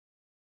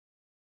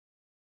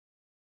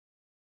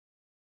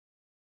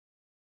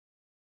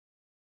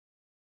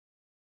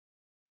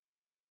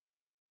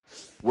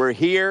We're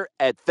here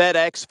at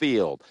FedEx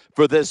Field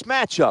for this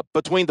matchup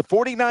between the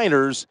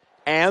 49ers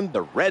and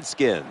the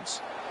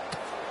Redskins.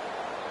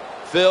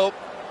 Phil,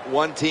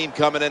 one team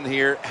coming in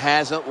here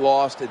hasn't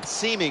lost in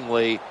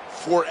seemingly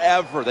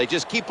forever. They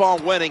just keep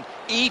on winning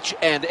each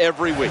and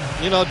every week.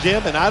 You know,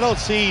 Jim, and I don't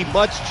see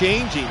much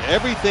changing.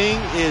 Everything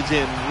is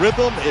in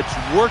rhythm. It's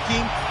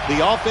working.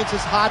 The offense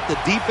is hot. The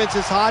defense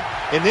is hot.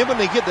 And then when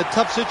they get in a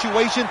tough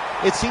situation,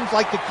 it seems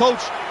like the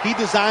coach, he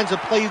designs a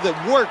play that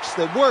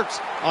works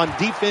on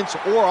defense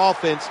or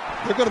offense.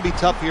 They're going to be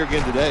tough here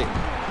again today.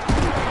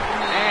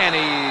 And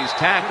he's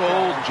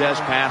tackled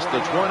just past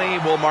the 20.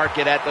 We'll mark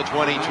it at the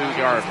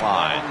 22-yard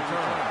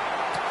line.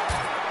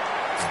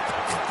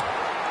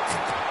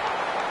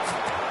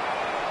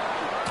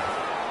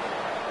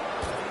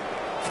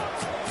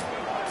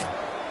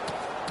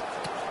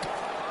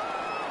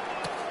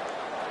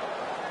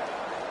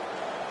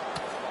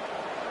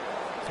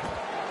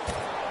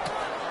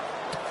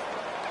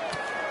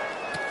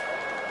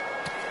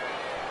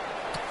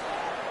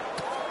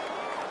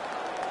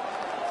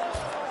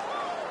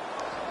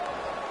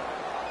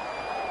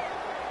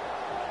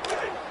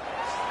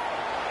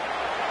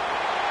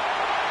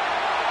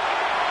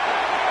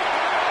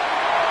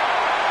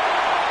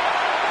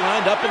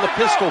 Lined up in the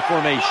pistol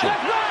formation.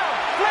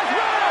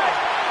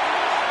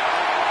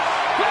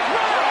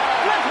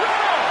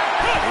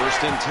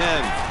 First and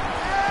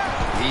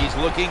 10. He's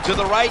looking to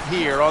the right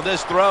here on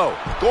this throw.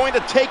 Going to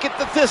take it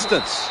the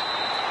distance.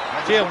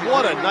 Jim,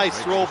 what a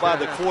nice throw by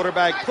the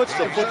quarterback. Puts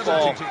the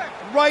football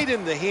right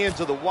in the hands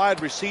of the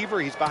wide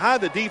receiver. He's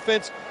behind the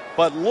defense,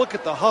 but look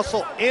at the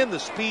hustle and the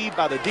speed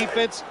by the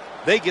defense.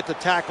 They get the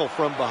tackle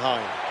from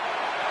behind.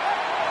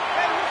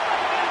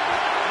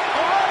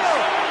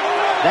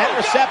 That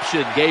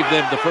reception gave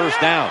them the first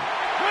down.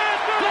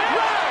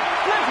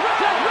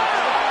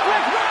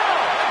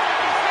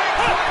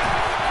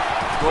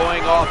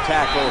 Going off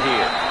tackle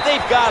here.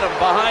 They've got him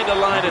behind the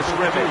line of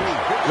scrimmage.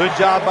 Good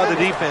job by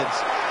the defense.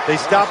 They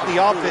stopped the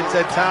offense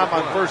that time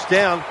on first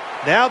down.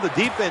 Now the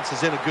defense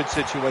is in a good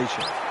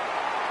situation.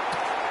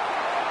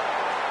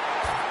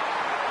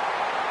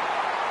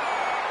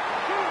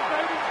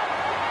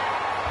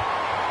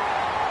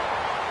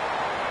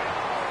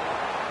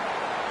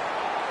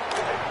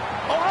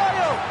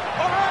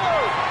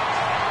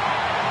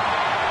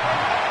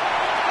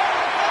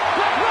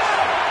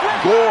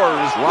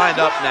 Gore's lined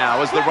up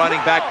now as the running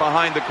back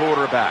behind the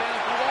quarterback.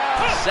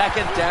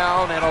 Second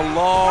down and a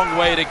long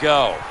way to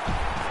go.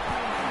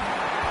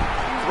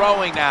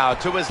 Throwing now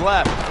to his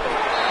left.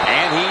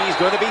 And he's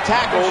going to be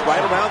tackled right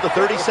around the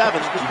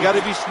 37. You got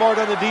to be smart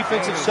on the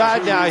defensive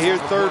side now here,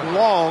 third and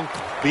long.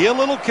 Be a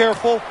little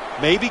careful.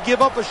 Maybe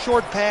give up a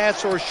short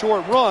pass or a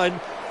short run.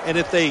 And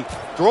if they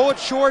throw it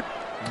short,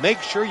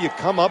 make sure you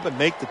come up and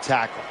make the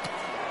tackle.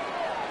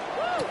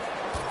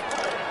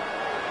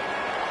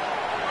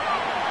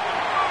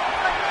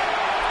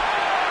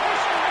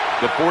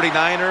 The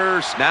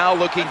 49ers now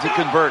looking to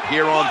convert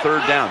here on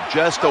third down.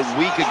 Just a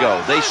week ago,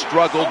 they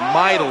struggled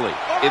mightily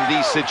in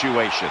these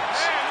situations.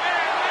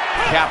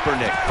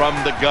 Kaepernick from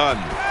the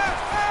gun.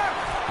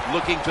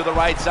 Looking to the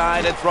right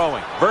side and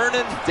throwing.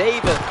 Vernon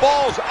Davis,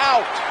 ball's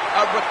out.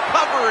 A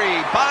recovery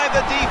by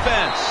the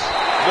defense.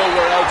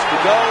 Nowhere else to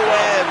go,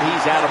 and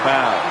he's out of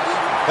bounds.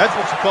 That's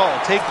what you call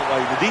a takeaway.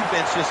 The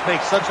defense just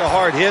makes such a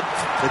hard hit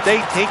that they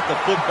take the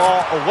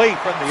football away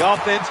from the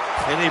offense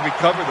and they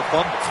recover the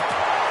fumble.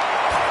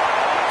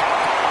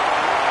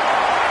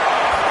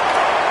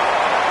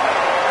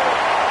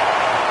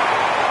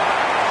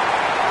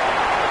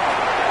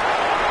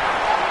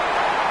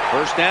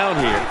 First down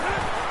here.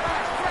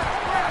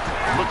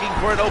 Looking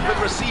for an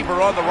open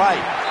receiver on the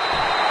right.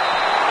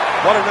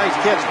 What a nice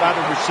catch by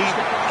the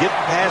receiver.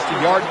 Getting past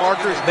the yard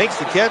markers, makes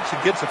the catch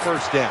and gets the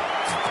first down.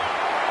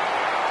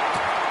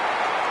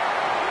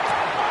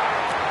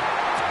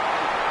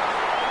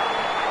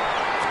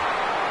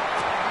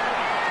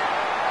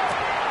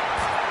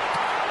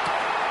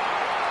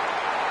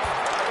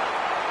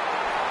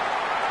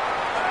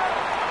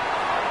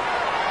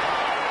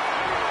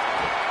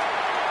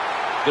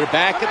 They're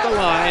back at the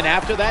line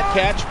after that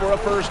catch for a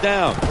first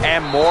down.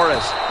 And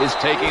Morris is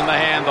taking the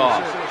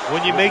handoff.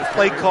 When you make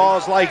play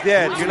calls like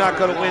that, you're not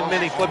going to win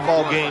many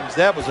football games.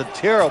 That was a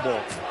terrible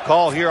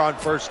call here on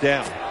first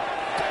down.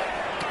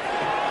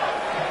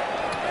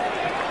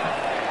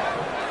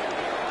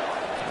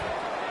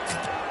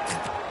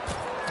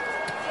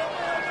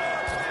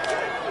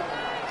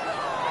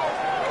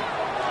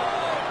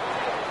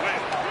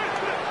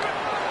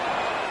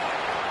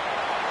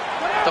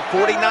 The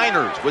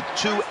 49ers with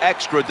two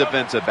extra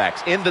defensive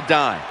backs in the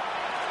dime.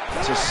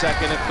 It's a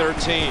second and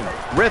 13.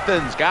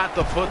 Griffin's got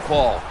the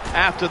football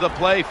after the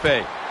play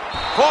fake.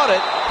 Caught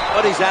it,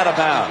 but he's out of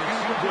bounds.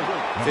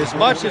 As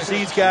much as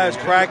these guys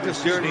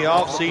practice during the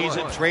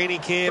offseason,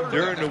 training camp,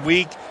 during the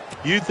week,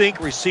 you think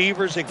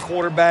receivers and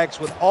quarterbacks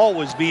would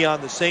always be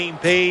on the same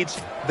page.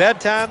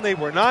 That time they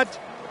were not,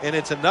 and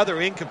it's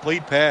another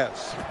incomplete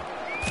pass.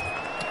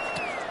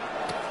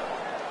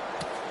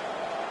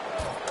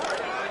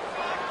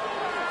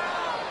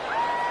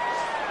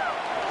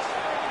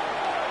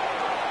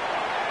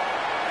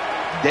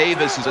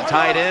 Davis is a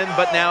tight end,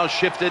 but now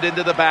shifted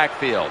into the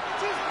backfield.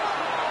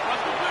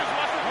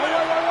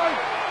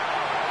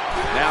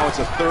 Now it's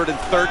a 3rd and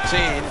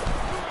 13.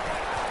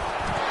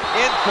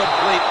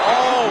 Incomplete,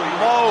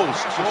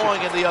 almost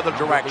going in the other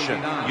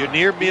direction. You're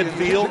near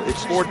midfield,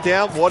 it's 4th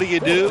down. What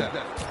do?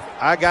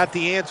 I got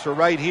the answer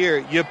right here.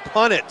 You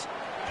punt it.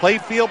 Play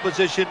field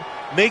position,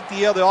 make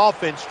the other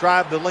offense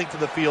drive the length of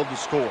the field to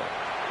score.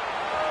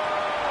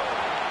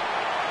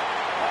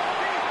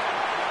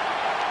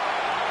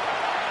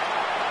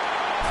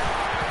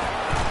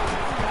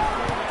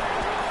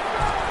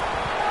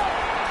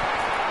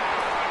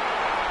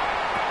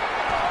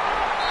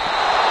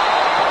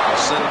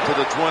 Send it to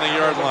the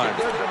 20-yard line.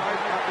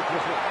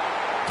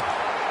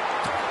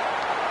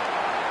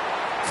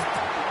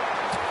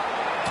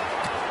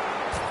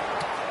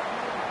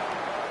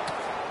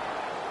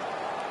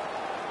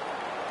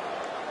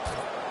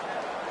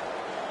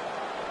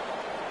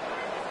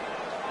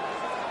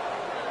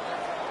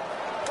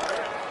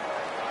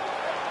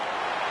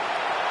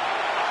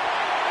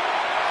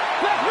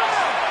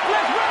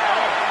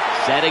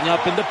 Setting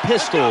up in the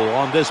pistol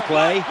on this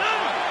play.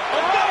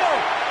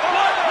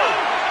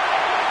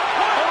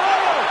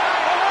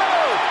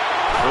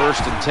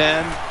 First and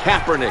 10.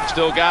 Kaepernick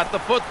still got the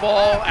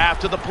football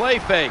after the play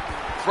fake.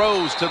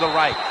 Throws to the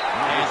right.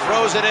 And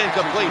throws it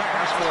incomplete.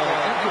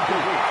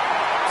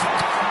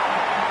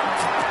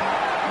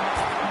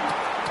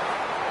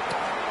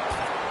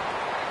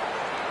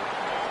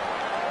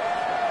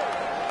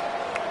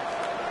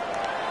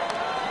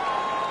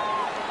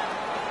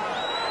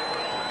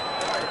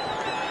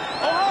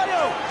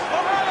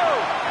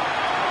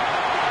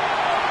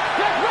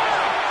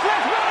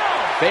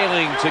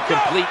 Failing to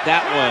complete that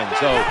one.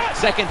 So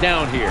 2nd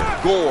down here.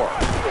 Gore.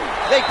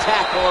 They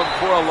tackle him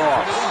for a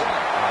loss.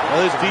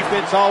 Well, this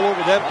defense all over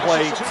that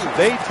play.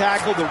 They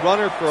tackled the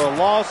runner for a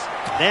loss.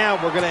 Now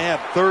we're going to have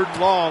 3rd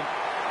and long.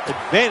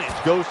 Advantage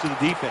goes to the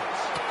defense.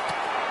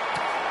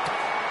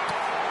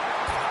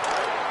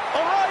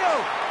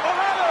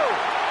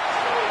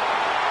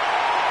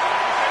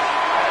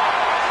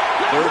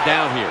 Third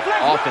down here.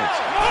 Offense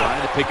trying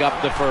to pick up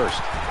the first.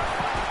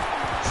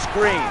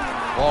 Screen.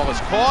 Ball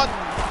is caught.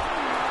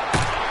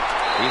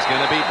 He's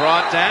going to be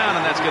brought down,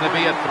 and that's going to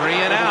be a 3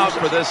 and out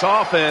for this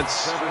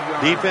offense.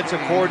 Defensive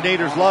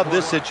coordinators love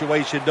this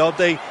situation, don't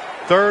they?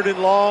 3rd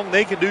and long,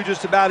 they can do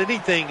just about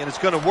anything, and it's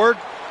going to work,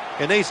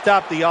 and they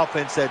stop the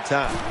offense that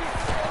time.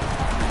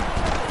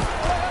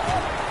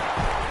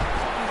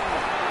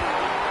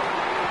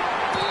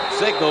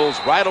 Signals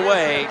right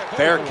away,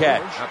 fair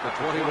catch. At the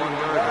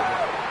 21-yard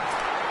line.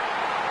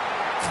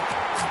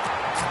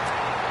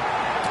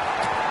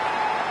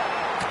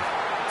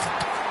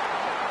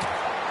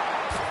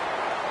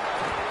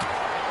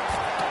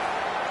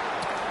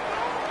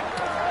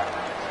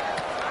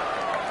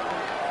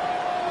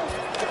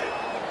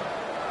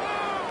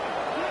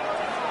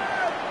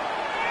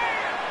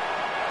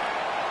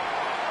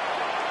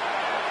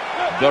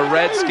 The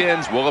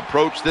Redskins will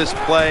approach this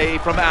play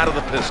from out of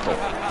the pistol.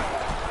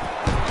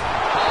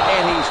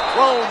 And he's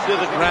thrown to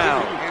the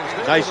ground.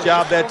 Nice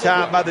job that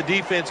time by the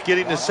defense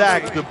getting the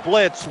sack. The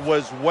blitz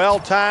was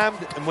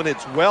well-timed, and when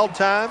it's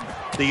well-timed,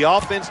 the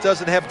offense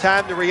doesn't have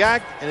time to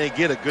react, and they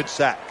get a good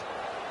sack.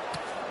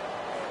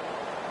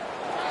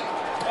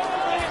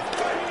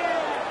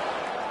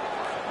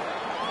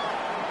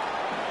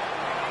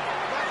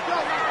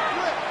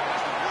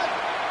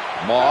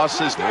 Moss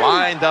is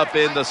lined up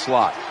in the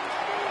slot.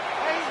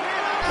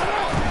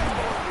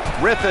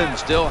 Griffin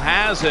still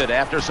has it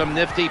after some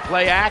nifty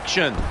play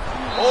action.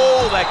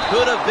 Oh, that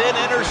could have been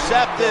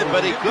intercepted,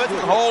 but he couldn't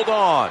hold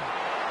on.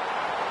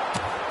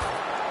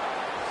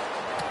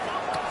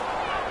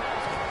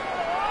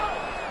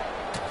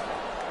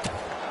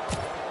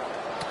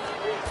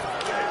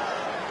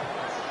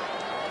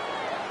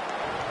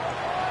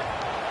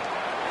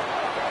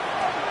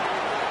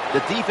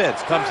 The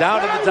defense comes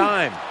out at the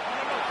dime.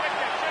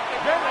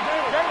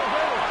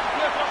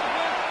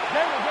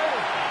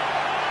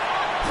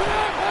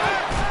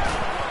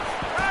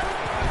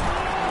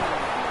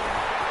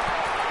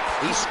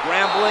 He's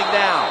scrambling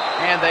now,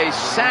 and they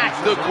sack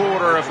the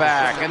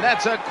quarterback, and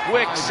that's a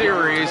quick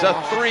series, a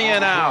 3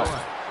 and out.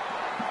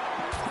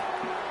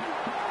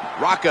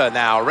 Rocca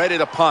now ready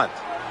to punt.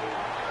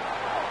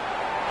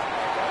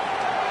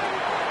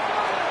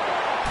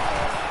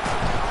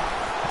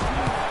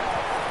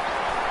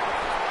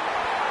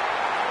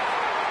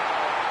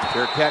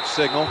 Fair catch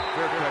signal.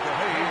 Fair catch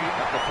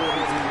at the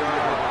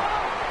 42-yard line.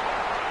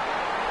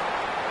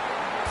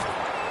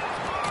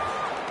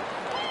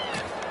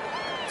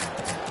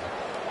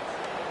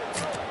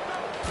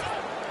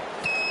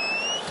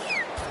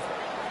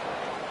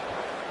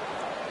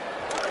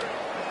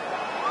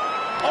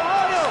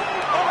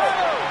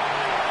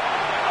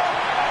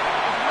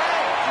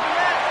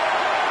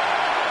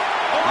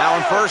 Now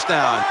on 1st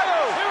down.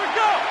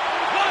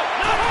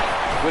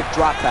 Quick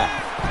drop back.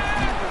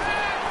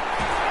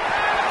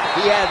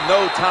 He had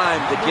no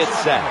time to get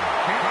set.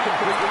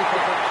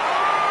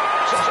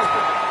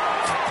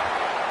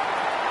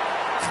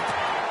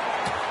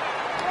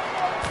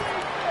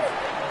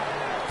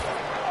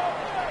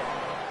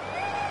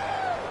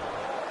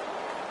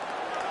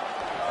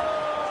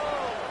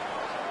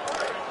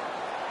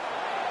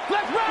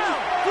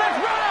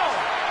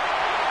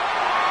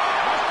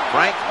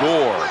 Frank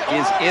Gore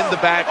is in the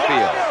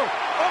backfield.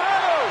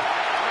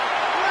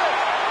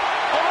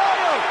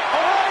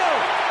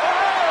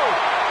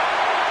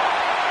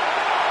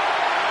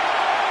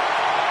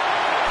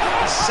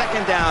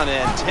 Second down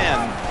and 10,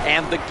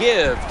 and the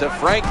give to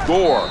Frank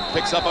Gore.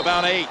 Picks up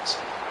about 8.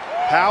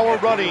 Power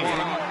running.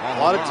 A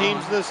lot of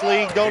teams in this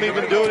league don't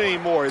even do it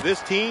anymore.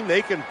 This team,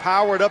 they can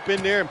power it up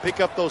in there and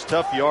pick up those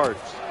tough yards.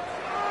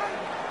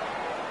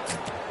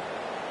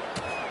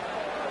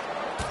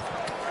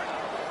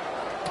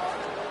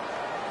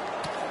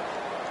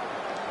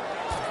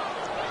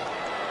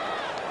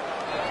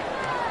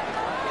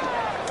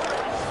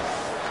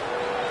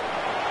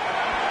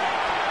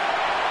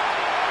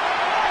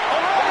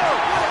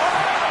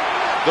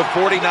 The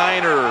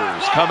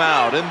 49ers come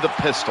out in the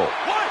pistol.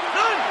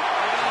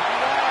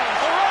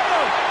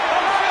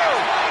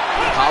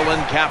 Colin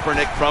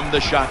Kaepernick from the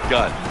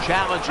shotgun,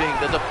 challenging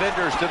the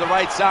defenders to the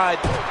right side.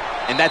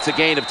 And that's a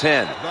gain of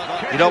 10.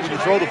 You know, when you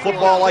throw the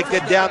football like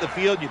that down the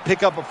field, you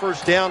pick up a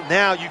first down.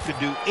 Now you can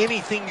do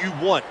anything you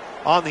want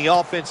on the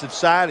offensive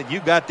side, and you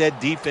got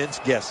that defense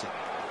guessing.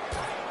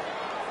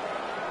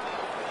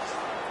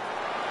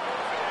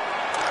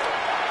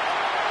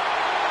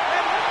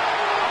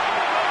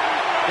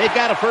 They've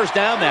got a first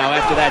down now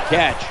after that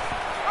catch.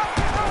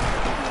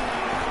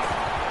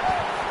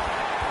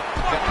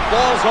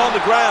 Ball's on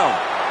the ground.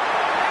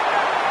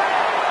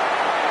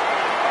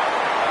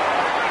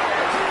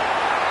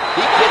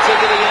 He gets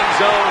into the end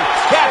zone,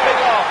 capping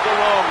off the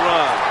long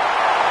run.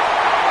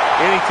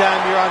 Anytime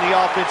you're on the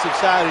offensive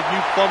side and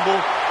you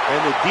fumble and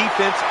the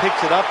defense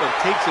picks it up and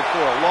takes it for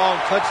a long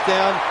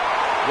touchdown,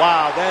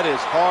 wow, that is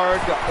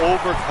hard to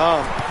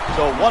overcome.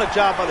 So what a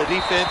job by the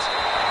defense.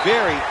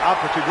 Very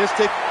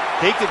opportunistic.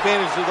 Take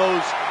advantage of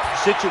those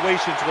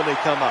situations when they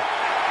come up.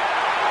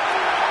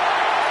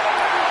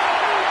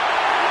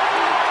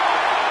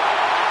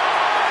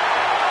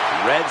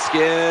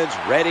 Redskins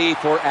ready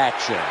for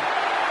action.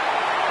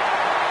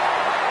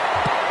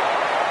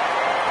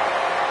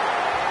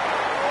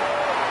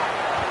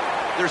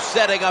 They're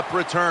setting up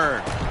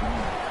return.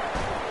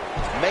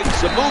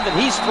 Makes a move and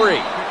he's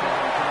free.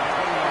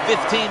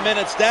 15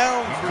 minutes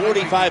down,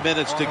 45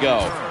 minutes to go.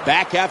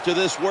 Back after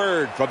this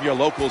word from your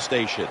local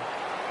station.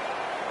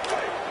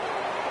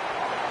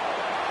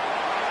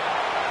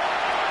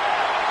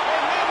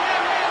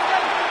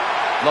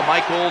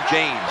 LaMichael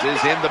James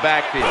is in the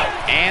backfield.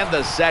 And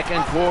the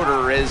second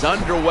quarter is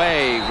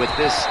underway with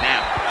this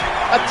snap.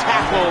 A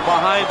tackle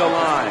behind the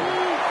line.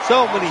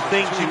 So many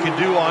things you can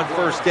do on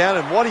first down,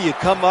 and what do you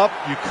come up?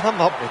 You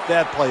come up with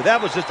that play.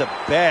 That was just a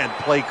bad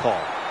play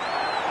call.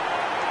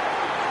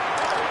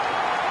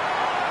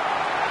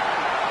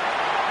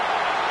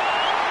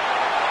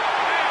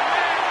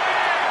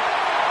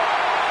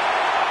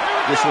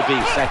 This will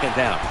be second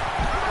down.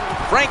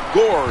 Frank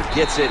Gore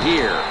gets it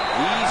here.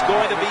 He's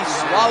going to be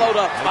swallowed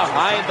up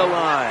behind the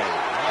line.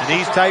 In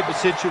these type of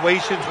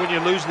situations, when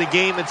you're losing the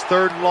game, it's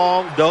third and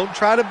long. Don't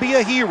try to be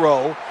a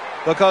hero,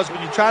 because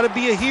when you try to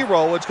be a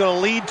hero, it's going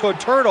to lead to a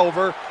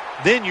turnover.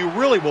 Then you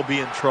really will be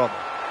in trouble.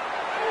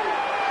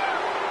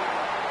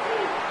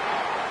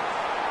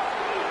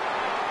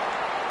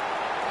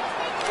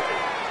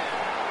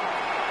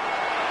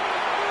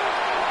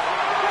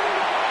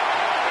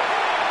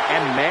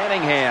 And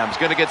Manningham's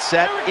going to get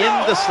set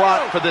in the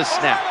slot for this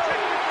snap.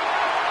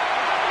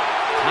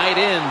 Tight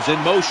ends in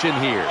motion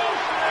here.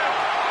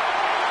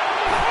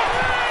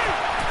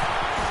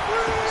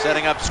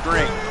 Setting up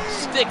screen.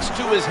 Sticks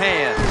to his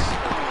hands.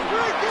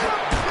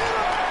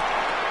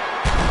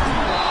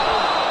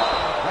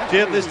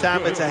 Jim, this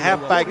time it's a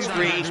halfback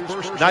screen.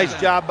 Nice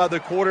job by the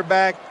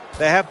quarterback.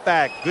 The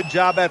halfback, good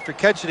job after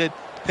catching it.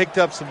 Picked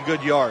up some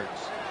good yards.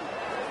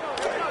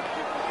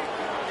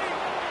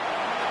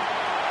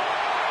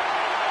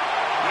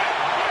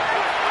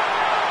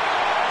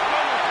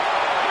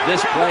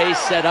 This play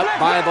set up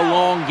by the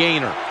long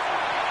gainer.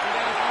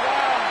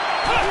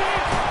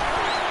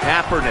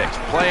 Kaepernick,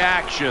 play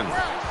action.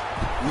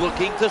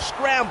 Looking to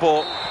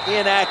scramble.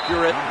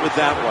 Inaccurate with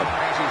that one.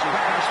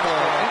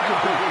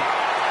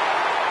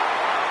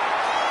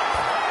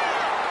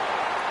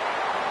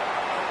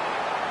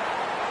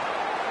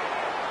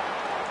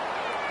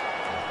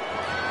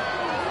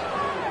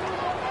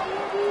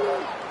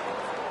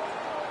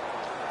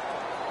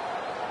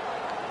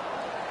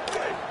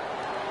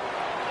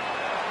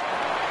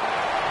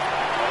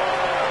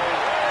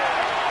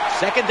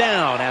 Second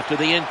down after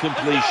the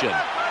incompletion.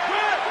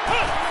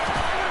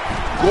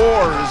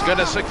 Gore is going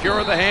to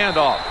secure the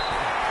handoff.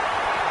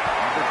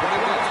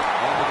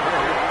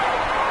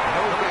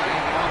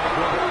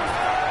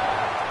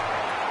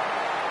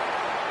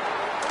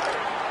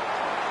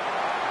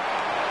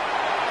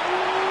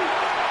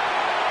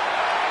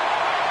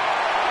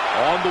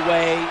 On the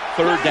way,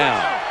 third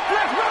down.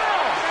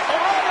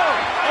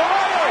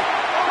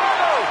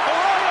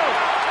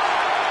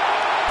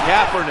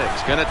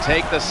 Kaepernick's going to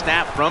take the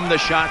snap from the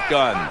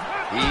shotgun.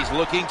 He's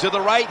looking to the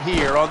right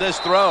here on this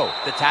throw.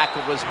 The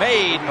tackle was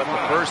made, but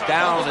the first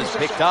down is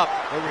picked up.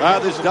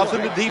 There's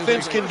nothing the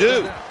defense can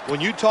do.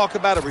 When you talk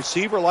about a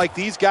receiver like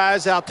these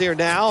guys out there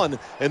now,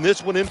 and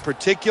this one in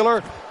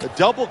particular, the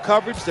double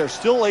coverage, they're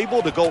still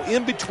able to go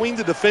in between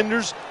the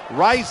defenders,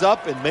 rise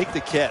up, and make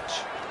the catch.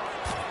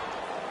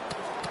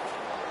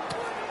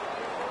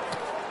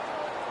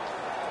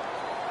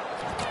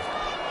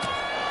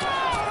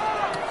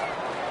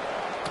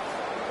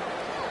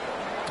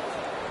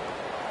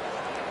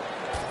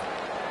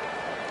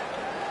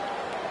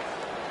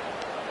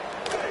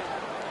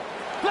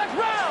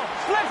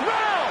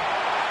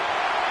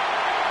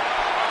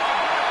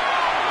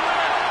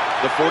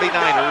 The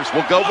 49ers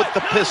will go with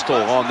the pistol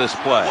on this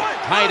play.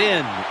 Tight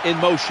end in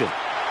motion.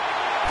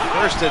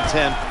 1st and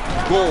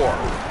 10. Gore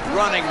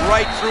running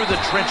right through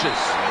the trenches.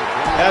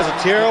 Has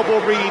a terrible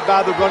read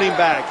by the running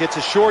back. It's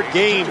a short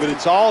game, but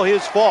it's all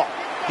his fault.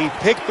 He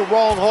picked the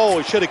wrong hole.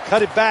 He should have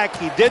cut it back.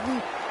 He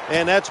didn't,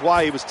 and that's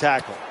why he was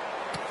tackled.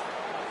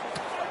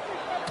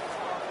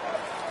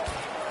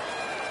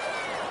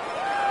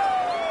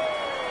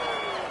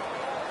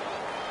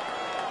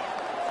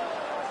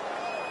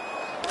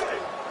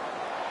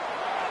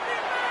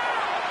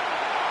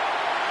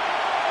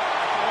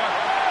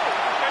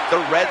 The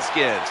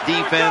Redskins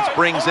defense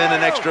brings in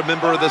an extra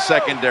member of the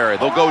secondary.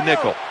 They'll go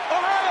nickel.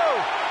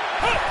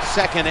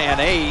 2nd and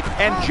 8,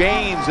 and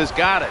James has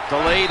got it.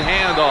 Delayed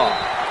handoff.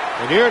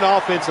 And you're an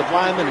offensive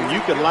lineman, and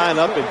you can line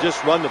up and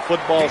just run the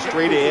football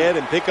straight ahead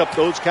and pick up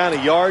those kind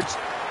of yards.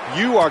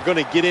 You are going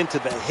to get into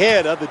the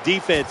head of the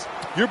defense.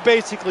 You're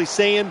basically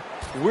saying,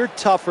 we're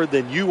tougher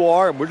than you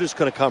are, and we're just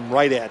going to come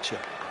right at you.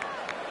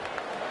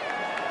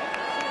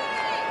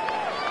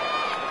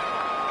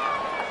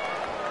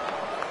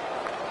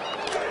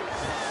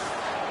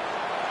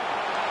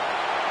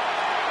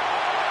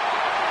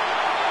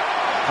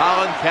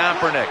 Colin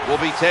Kaepernick will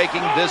be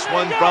taking this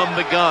one from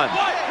the gun.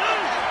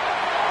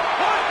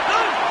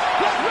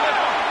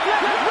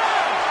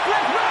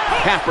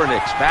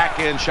 Kaepernick's back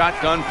in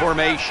shotgun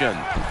formation.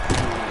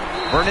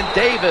 Vernon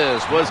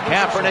Davis was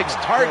Kaepernick's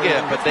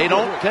target, but they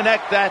don't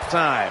connect that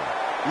time.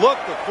 Look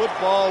the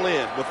football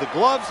in. With the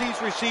gloves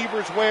these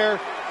receivers wear,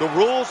 the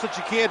rules that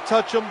you can't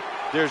touch them,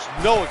 there's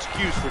no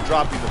excuse for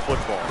dropping the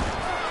football.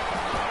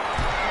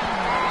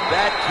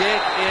 That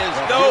kick is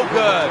no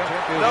good.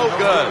 No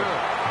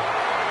good.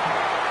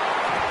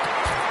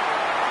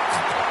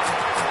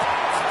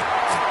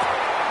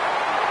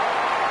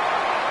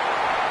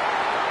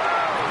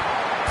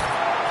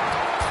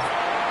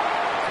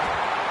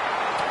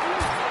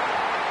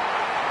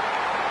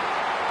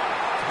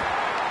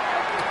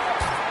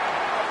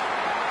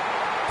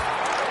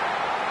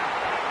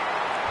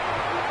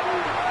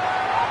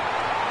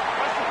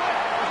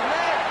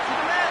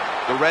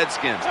 The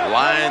Redskins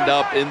lined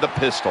up in the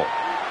pistol.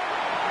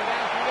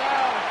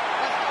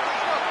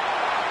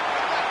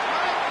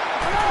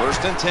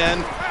 1st and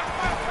 10.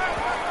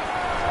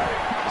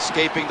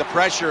 Escaping the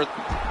pressure.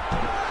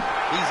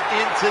 He's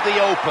into the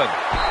open.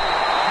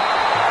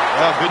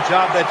 Well, good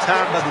job that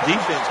time by the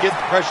defense, getting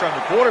the pressure on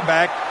the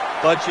quarterback,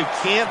 but you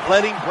can't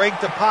let him break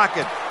the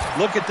pocket.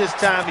 Look at this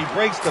time. He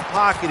breaks the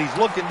pocket. He's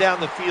looking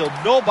down the field.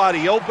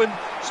 Nobody open,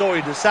 so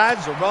he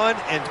decides to run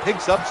and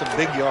picks up some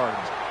big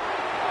yards.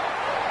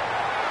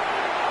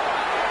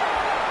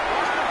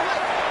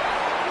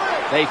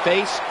 They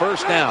face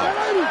 1st down.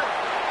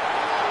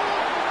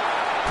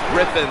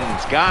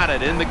 Griffin's got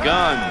it in the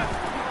gun.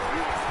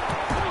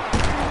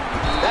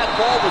 That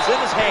ball was in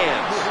his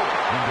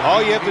hands.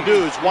 All you have to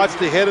do is watch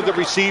the head of the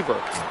receiver.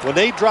 When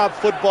they drop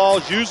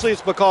footballs, usually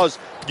it's because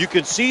you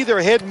can see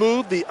their head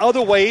move the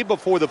other way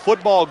before the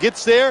football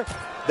gets there.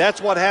 That's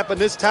what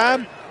happened this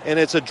time, and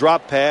it's a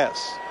drop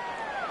pass.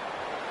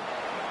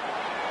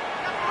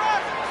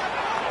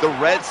 The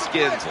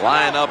Redskins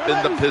line up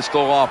in the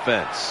pistol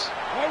offense.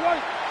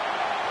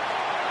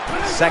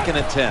 2nd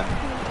and 10.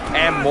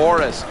 And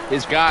Morris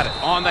has got it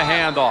on the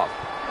handoff.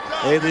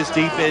 Hey, this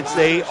defense,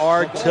 they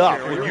are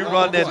tough. When you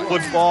run that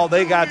football,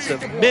 they got some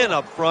men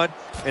up front,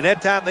 and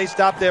that time they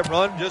stopped that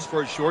run just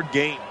for a short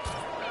gain.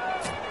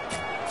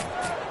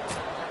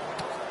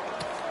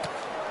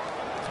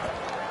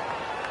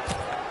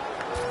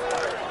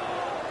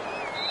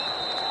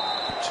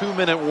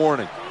 Two-minute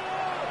warning.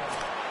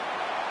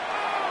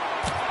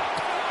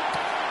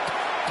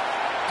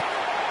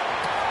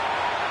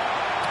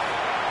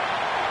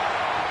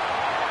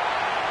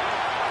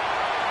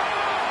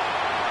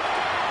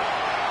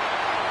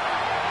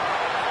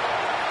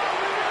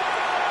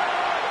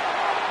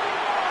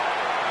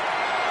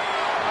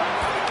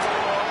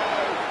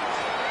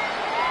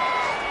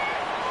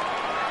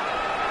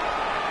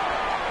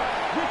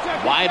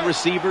 Wide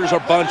receivers are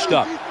bunched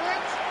up.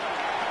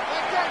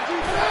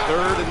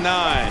 3rd and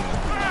 9.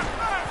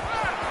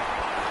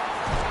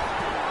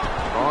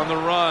 On the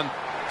run.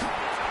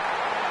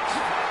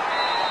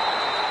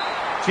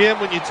 Jim,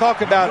 when you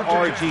talk about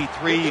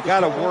RG3, you got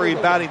to worry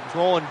about him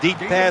throwing deep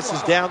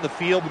passes down the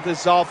field with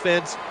this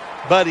offense,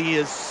 but he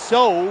is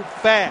so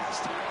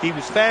fast. He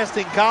was fast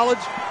in college,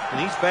 and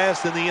he's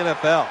fast in the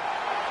NFL.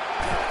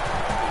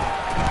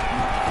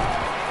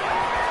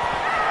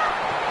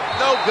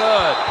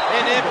 good.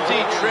 An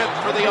empty trip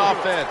for the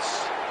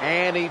offense.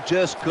 And he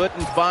just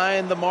couldn't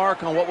find the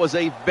mark on what was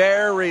a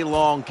very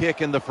long kick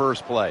in the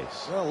first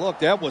place. Well, look,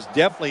 that was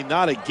definitely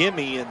not a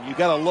gimme, and you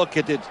got to look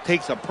at it. It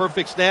takes a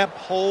perfect snap,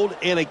 hold,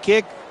 and a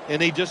kick,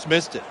 and he just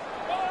missed it.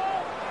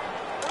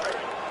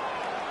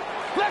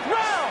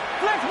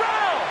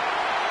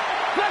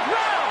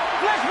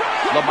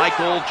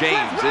 LaMichael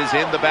James is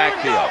in the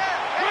backfield.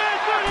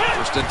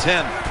 1st and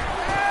 10.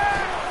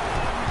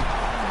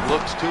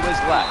 Looks to his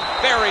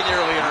left. Very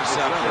nearly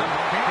interception.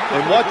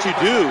 And what you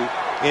do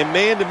in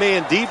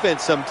man-to-man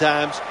defense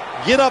sometimes,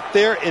 get up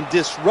there and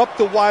disrupt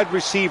the wide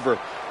receiver.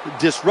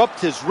 Disrupt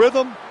his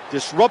rhythm,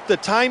 disrupt the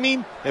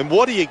timing, and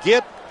what do you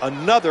get?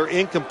 Another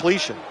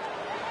incompletion.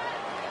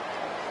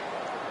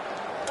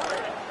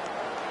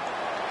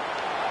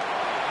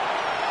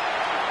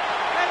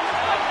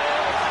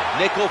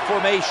 Nickel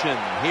formation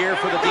here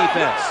for the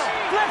defense.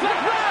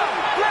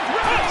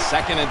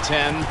 2nd and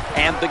 10,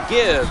 and the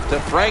give to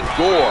Frank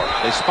Gore.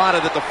 They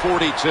spotted at the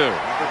 42.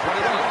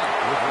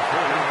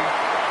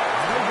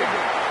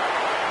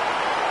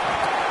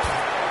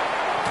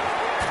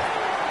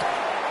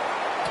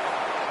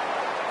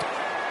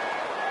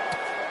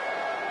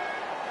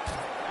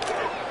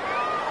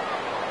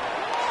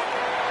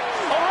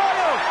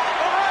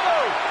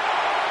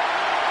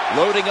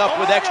 Loading up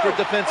with extra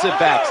defensive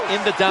backs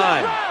in the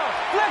dime.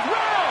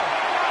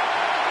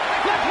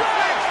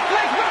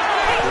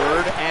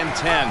 3rd and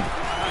 10.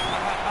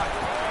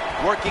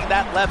 Working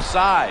that left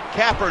side.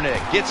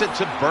 Kaepernick gets it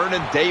to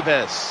Vernon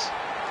Davis.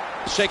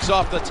 Shakes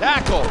off the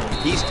tackle.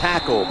 He's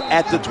tackled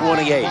at the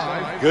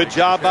 28. Good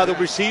job by the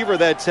receiver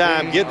that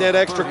time. Getting that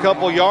extra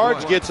couple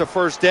yards, gets a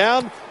first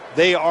down.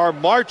 They are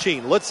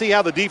marching. Let's see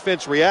how the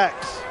defense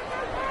reacts.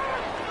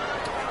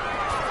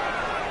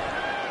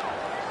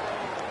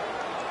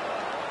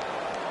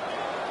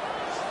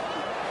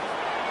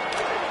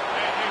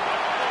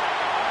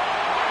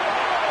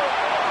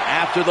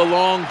 After the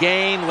long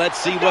gain, let's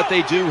see what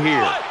they do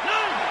here.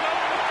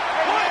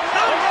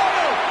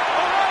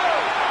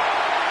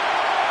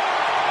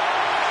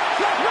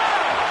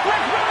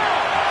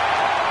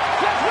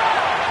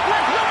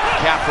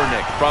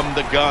 Kaepernick from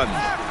the gun.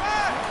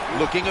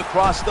 Looking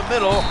across the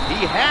middle.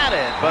 He had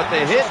it, but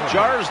the hit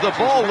jars the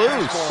ball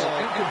loose.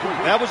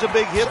 That was a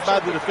big hit by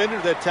the defender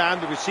that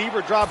time. The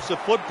receiver drops the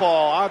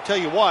football. I'll tell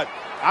you what,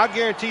 I'll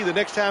guarantee the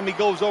next time he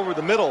goes over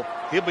the middle,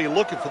 he'll be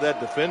looking for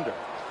that defender.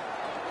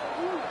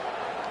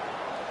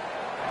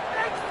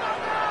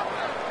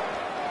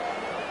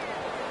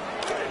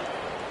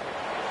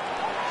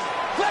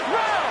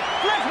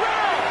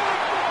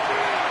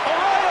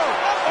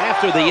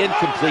 After the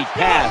incomplete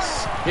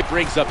pass, it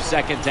brings up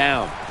 2nd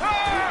down.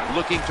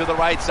 Looking to the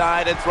right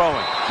side and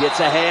throwing. Gets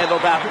a hand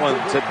on that one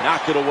to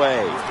knock it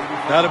away.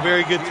 Not a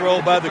very good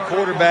throw by the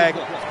quarterback.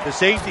 The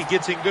safety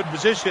gets in good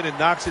position and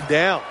knocks it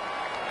down.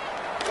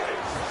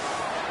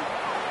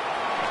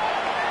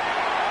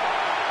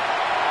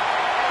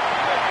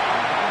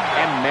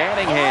 And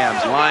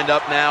Manningham's lined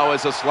up now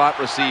as a slot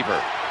receiver.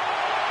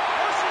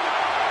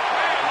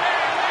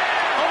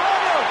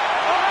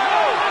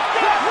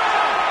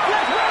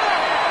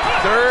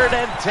 Third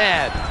and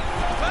 10.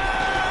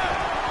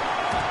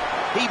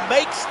 He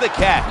makes the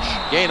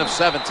catch. Gain of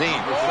 17.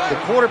 The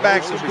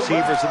quarterbacks and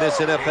receivers in this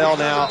NFL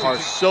now are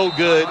so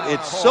good.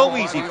 It's so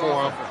easy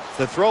for them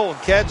to throw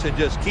and catch and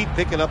just keep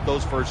picking up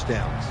those first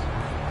downs.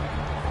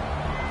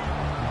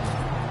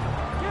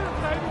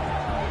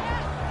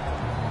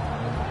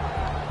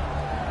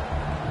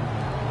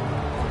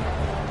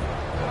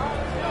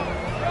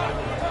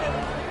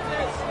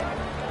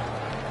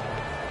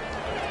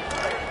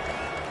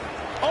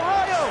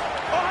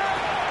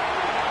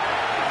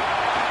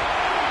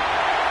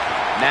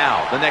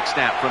 Now, the next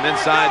snap from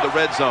inside the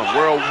red zone,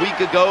 where a week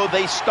ago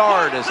they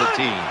starred as a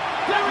team.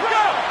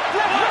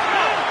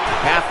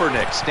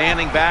 Kaepernick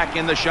standing back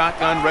in the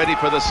shotgun, ready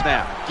for the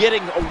snap,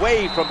 getting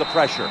away from the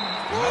pressure.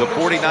 The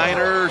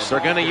 49ers are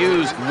going to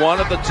use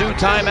one of the 2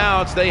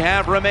 timeouts they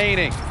have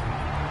remaining.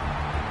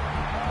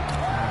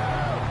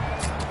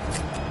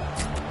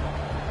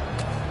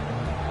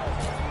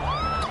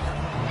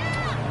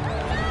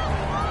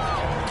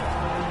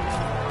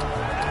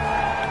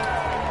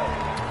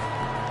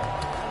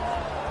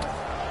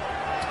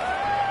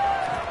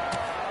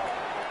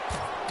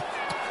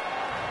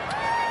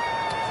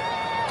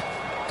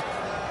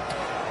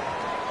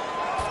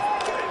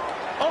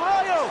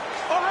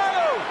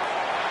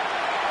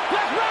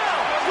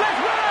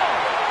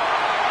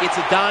 It's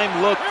a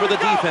dime look for the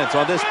defense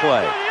on this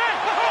play.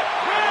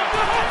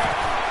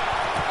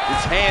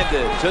 It's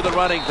handed to the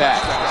running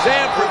back.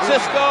 San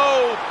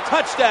Francisco,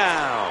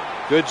 touchdown.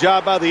 Good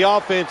job by the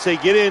offense. They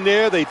get in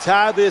there. They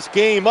tie this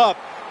game up.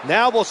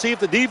 Now we'll see if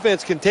the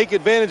defense can take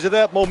advantage of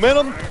that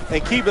momentum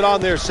and keep it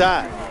on their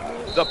side.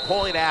 The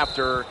point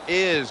after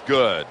is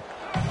good.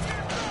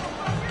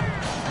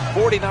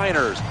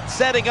 49ers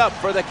setting up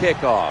for the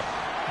kickoff.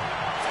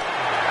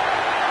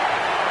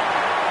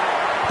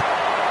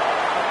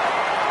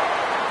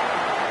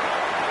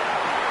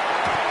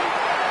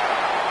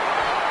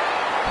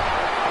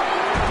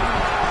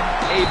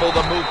 A able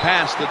to move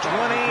past the 20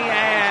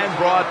 and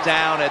brought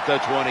down at the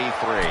 23.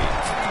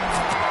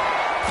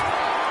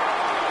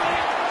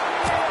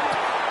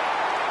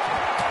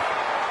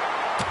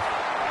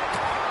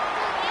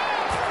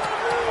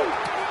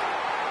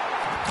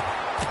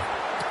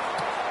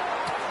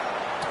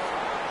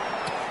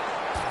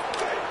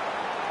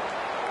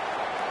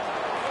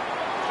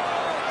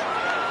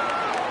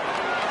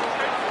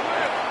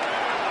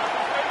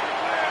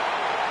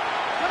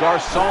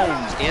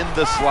 Garçon's in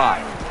the slot.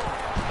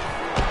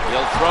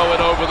 He'll throw it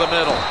over the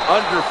middle.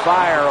 Under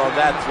fire on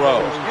that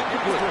throw.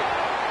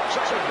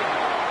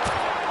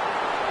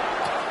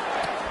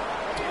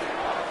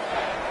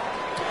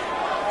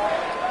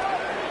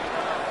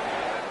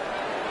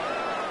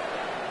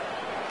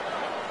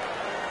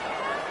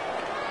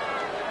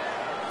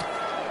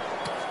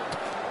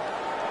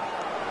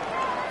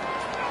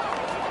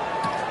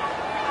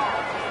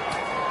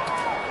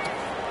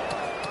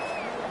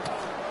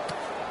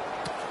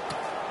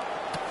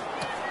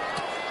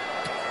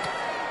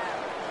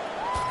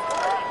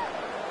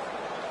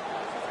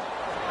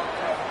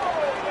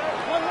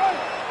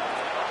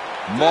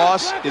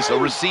 Moss is a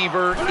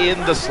receiver in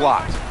the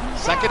slot.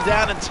 2nd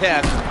down and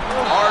 10.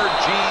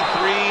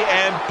 RG3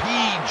 and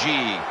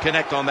PG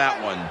connect on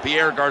that one.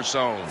 Pierre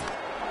Garçon.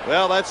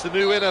 Well, that's the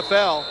new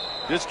NFL.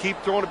 Just keep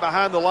throwing it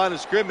behind the line of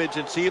scrimmage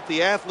and see if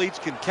the athletes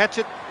can catch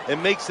it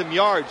and make some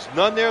yards.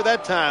 None there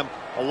that time.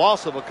 A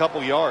loss of a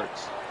couple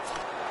yards.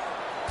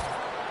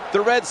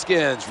 The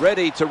Redskins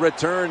ready to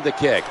return the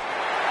kick.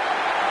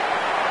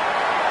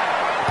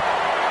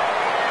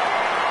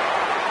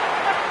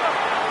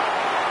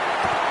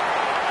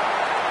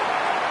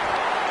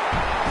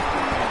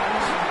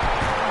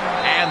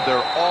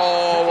 They're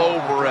all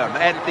over him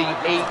at the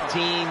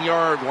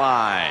 18-yard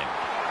line.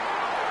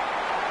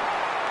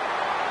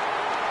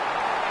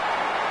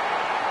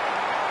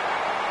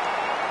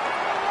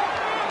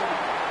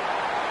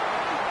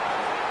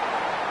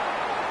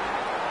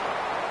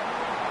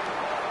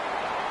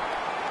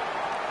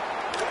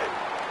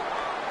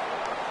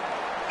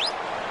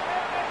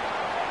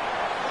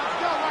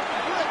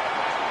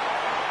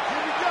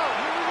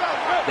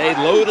 They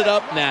load it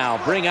up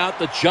now. Bring out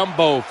the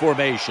jumbo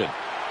formation.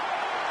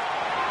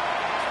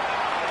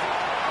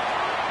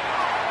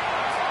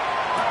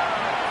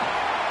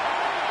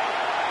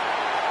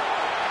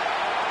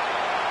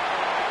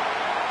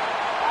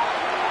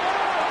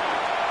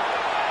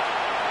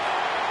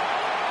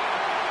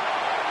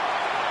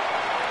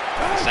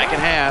 Second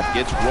half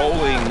gets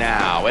rolling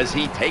now as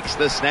he takes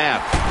the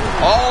snap.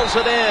 Hauls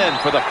it in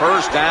for the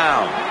first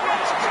down.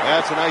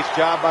 That's a nice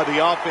job by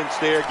the offense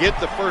there. Get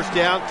the first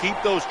down, keep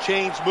those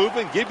chains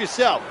moving, give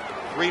yourself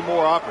 3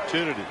 more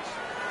opportunities.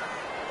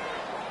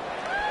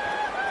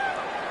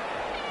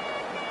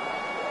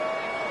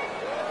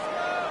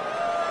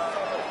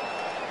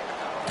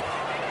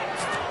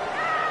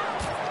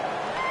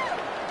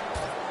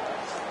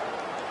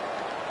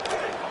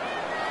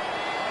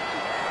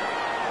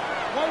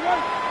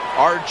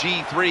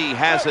 RG3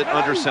 has it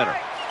under center.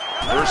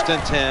 1st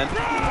and 10.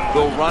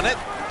 They'll run it.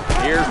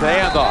 Here's the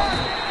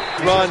handoff.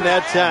 Run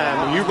that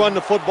time. When you run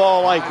the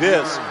football like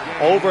this,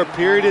 over a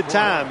period of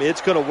time,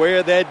 it's going to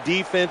wear that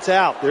defense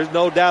out. There's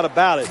no doubt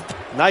about it.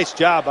 Nice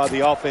job by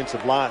the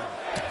offensive line.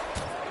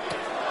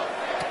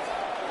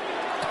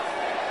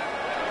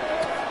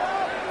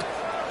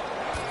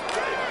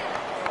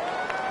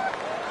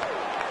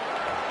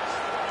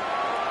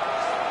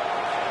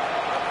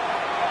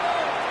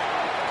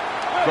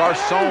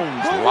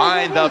 Garçon's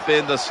lined up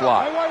in the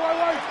slot.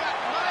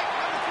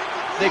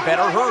 They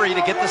better hurry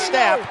to get the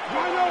snap.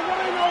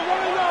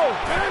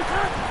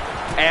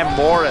 And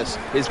Morris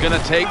is going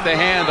to take the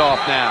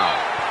handoff now.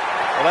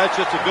 Well, that's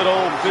just a good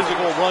old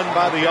physical run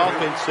by the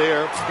offense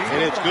there.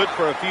 And it's good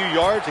for a few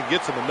yards and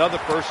gets them another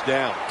first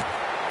down.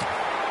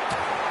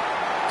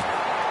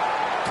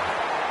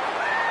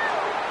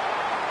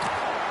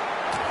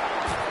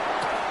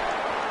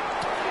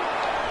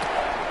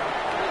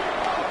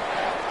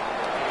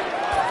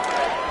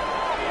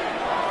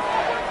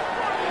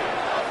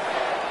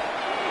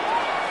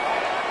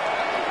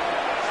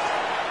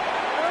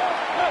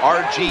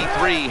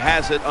 RG3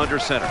 has it under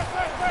center.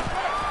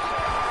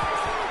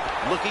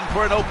 Looking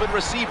for an open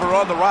receiver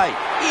on the right.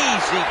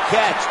 Easy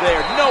catch there.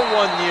 No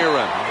one near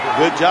him.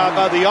 Good job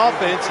by the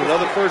offense.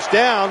 Another first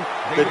down.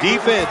 The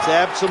defense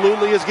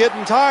absolutely is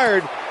getting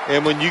tired.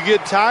 And when you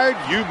get tired,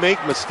 you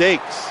make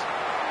mistakes.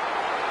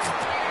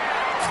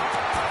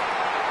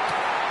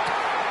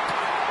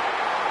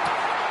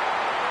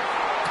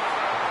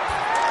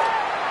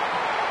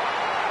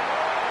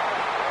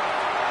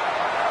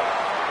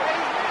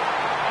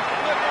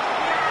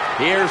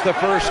 Here's the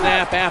first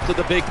snap after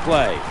the big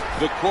play.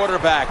 The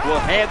quarterback will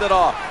hand it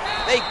off.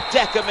 They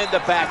deck him in the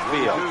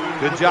backfield.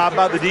 Good job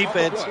by the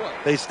defense.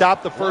 They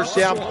stopped the first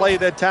down play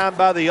that time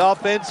by the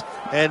offense,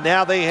 and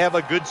now they have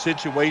a good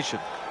situation.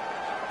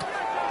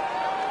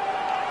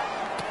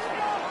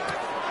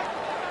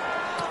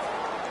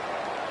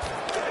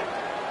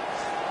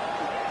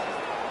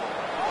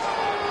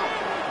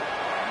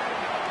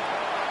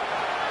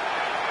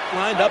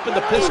 lined up in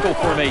the pistol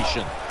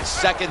formation.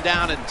 2nd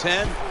down and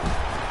 10.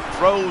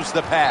 Throws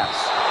the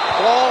pass.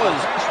 Ball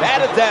is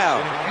batted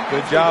down.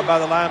 Good job by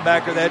the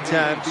linebacker that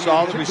time.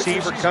 Saw the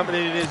receiver coming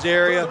in his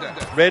area,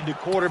 read the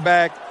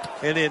quarterback,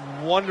 and in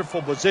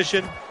wonderful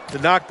position to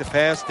knock the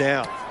pass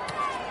down.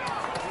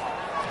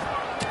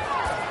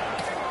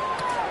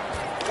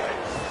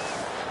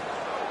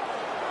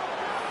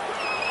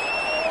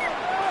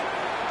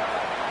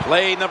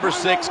 Play number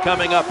 6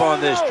 coming up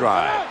on this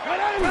drive.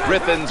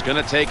 Griffin's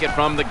going to take it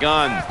from the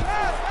gun.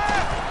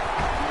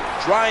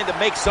 Trying to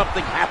make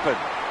something happen.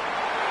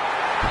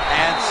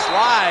 And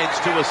slides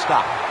to a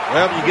stop.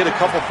 Well, you get a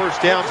couple first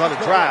downs on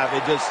a drive.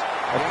 It just,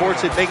 of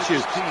course, it makes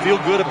you feel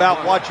good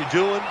about what you're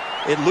doing.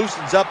 It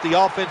loosens up the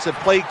offensive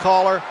play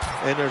caller,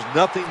 and there's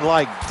nothing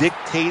like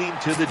dictating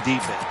to the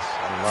defense.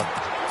 I love it.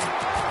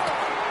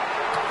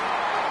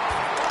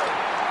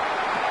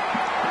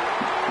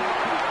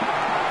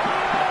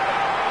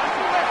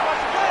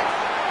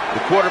 The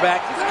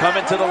quarterback is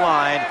coming to the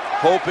line,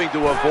 hoping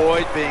to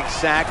avoid being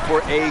sacked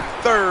for a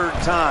 3rd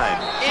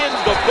time. In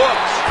the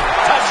books.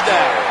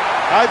 Touchdown.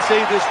 I'd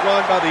say this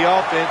run by the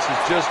offense is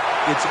just,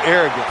 it's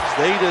arrogance.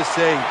 They just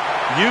say,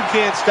 you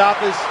can't stop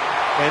us,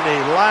 and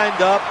they lined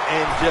up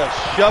and just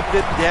shoved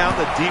it down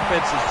the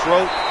defense's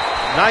throat.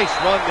 Nice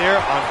run there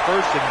on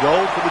 1st and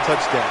goal for the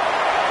touchdown.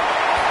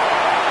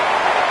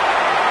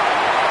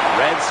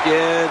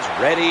 Redskins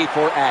ready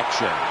for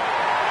action.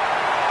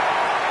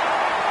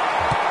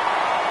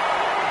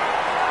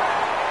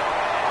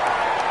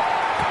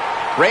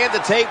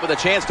 Brandon Tate with a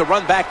chance to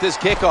run back this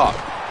kickoff.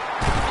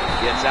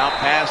 Gets out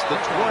past the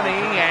 20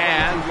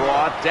 and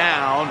brought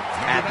down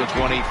at the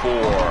 24.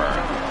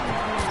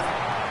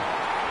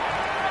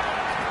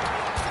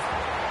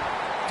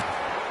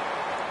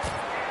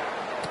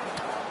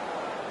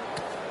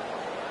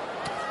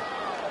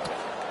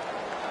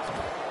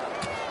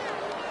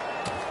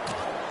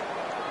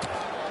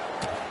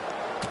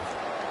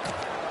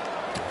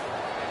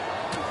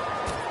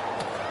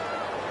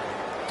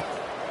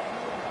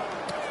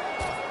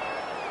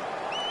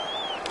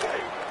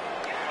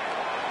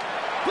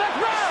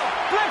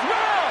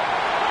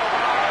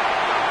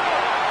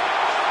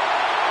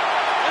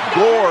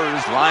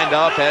 Gore's lined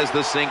up as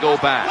the single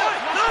back.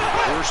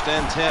 1st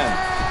and 10.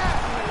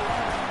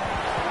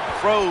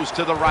 Throws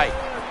to the right.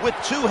 With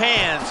 2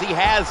 hands, he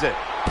has it.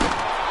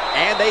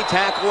 And they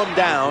tackle him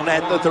down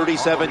at the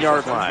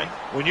 37-yard line.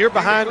 When you're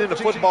behind in a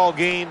football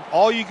game,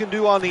 all you can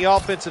do on the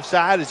offensive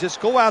side is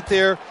just go out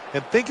there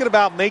and thinking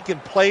about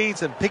making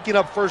plays and picking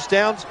up first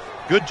downs.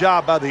 Good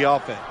job by the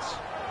offense.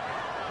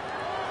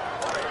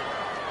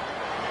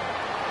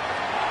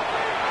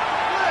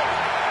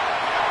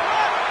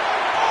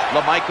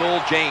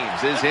 LaMichael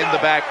James is in the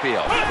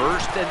backfield.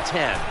 1st and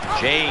 10.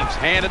 James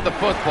handed the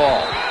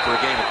football for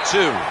a gain of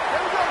 2.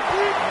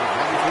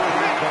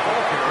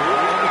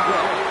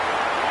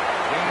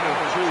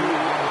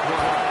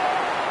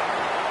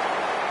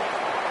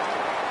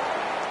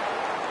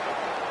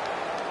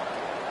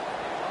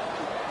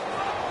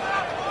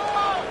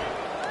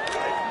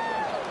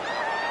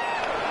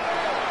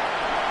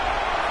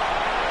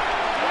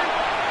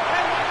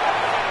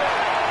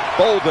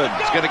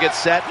 Bolden's going to get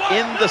set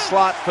in the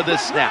slot for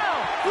this snap.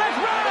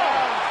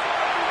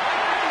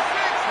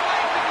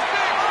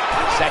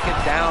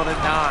 2nd down and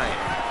 9.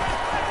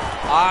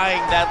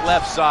 Eyeing that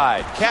left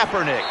side.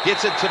 Kaepernick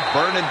gets it to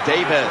Vernon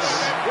Davis.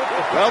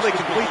 Well, they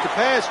complete the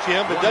pass,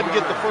 Jim, but doesn't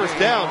get the first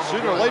down.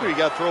 Sooner or later, you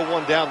got to throw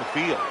one down the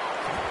field.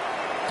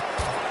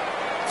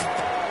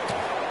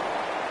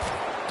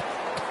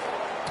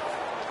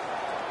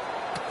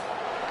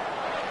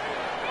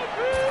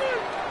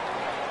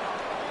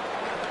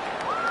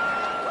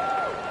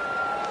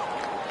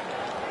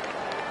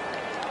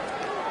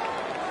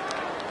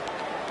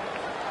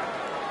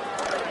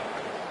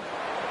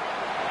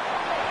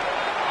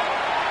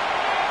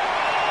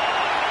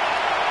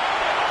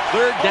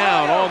 Third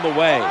down on the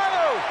way.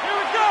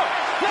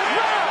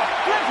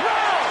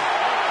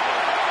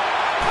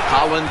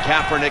 Colin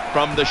Kaepernick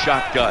from the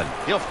shotgun.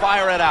 He'll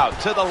fire it out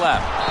to the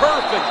left.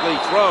 Perfectly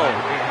thrown.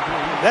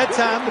 That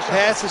time the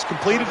pass is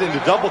completed into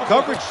double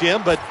coverage,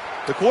 Jim, but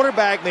the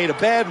quarterback made a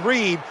bad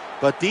read.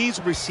 But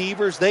these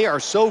receivers, they are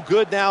so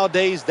good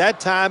nowadays. That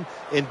time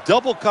in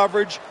double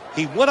coverage,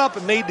 he went up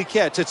and made the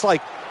catch. It's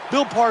like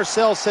Bill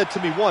Parcells said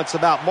to me once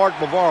about Mark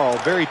Navarro, a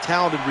very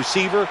talented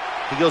receiver.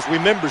 He goes,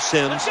 remember,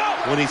 Sims,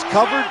 when he's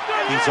covered,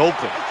 he's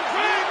open.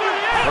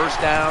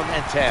 1st down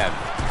and 10.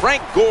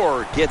 Frank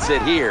Gore gets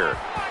it here.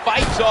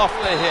 Fights off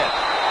the hit.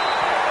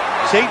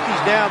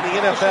 Safeties now in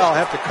the NFL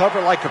have to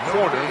cover like a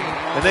corner,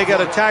 and they got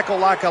to tackle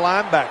like a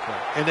linebacker.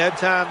 And that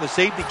time the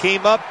safety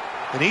came up,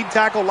 and he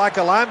tackled like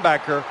a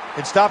linebacker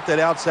and stopped that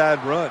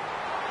outside run.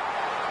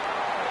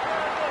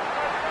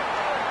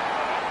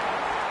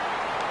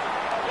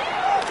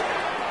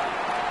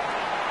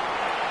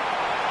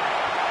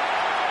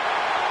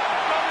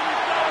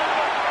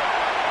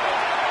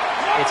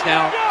 It's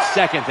now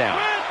 2nd down.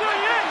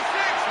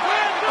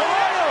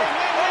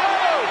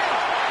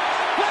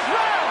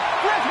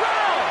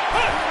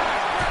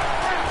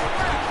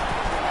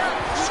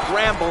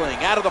 Scrambling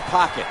out of the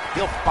pocket.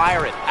 He'll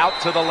fire it out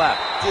to the left.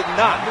 Did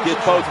not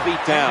get both feet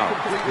down.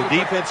 The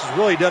defense has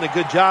really done a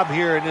good job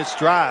here in this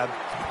drive.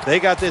 They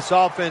got this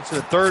offense in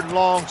a 3rd and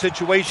long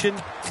situation.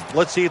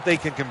 Let's see if they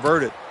can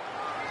convert it.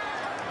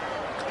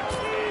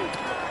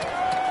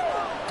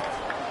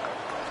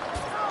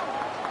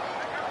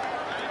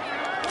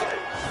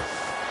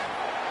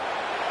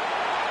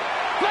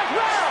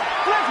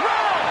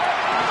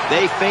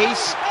 They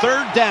face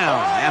 3rd down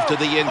after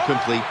the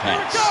incomplete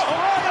pass.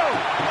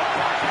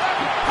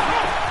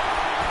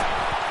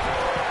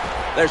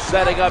 They're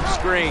setting up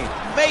screen.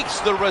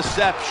 Makes the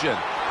reception.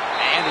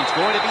 And he's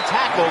going to be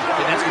tackled,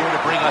 and that's going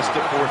to bring us to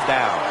 4th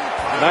down.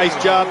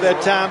 Nice job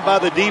that time by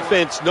the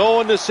defense,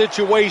 knowing the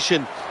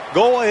situation.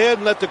 Go ahead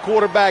and let the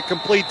quarterback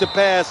complete the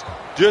pass.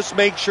 Just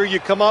make sure you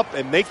come up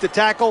and make the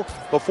tackle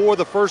before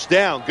the 1st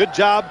down. Good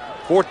job.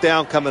 4th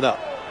down coming up.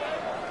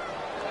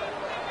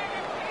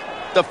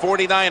 The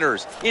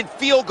 49ers in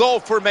field goal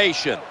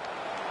formation.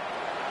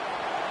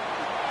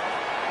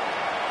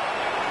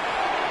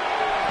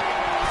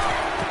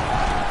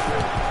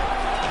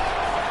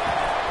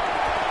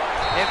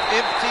 An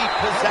empty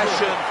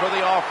possession for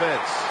the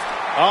offense.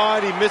 All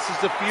right, he misses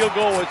the field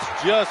goal. It's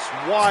just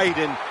wide,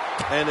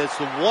 and it's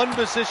the one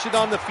position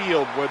on the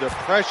field where the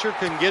pressure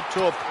can get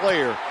to a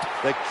player.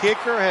 The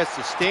kicker has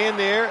to stand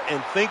there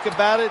and think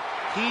about it.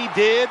 He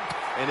did,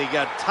 and he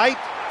got tight.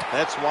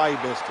 That's why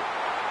he missed it.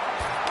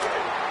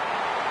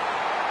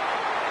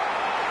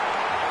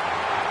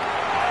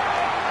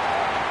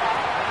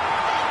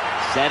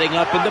 Setting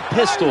up in the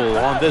pistol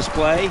on this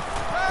play.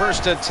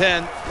 1st and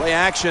 10, play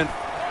action.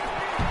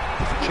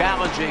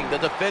 Challenging the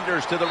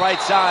defenders to the right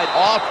side.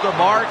 Off the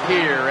mark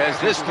here as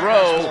this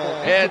throw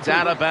heads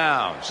out of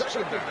bounds.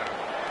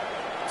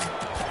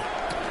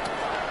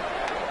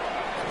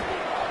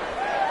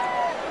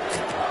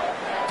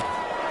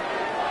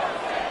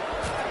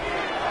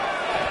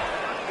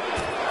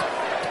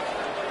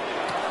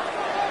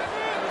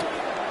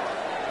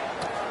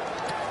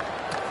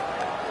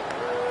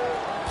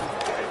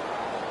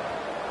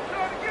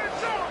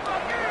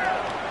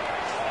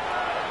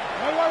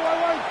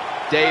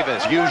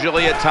 Davis,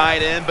 usually a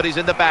tight end, but he's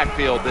in the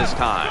backfield this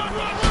time.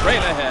 Straight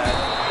ahead.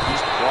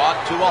 He's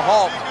brought to a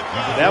halt.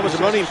 That was a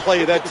running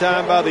play that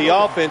time by the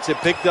offense. It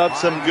picked up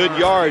some good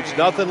yards.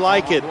 Nothing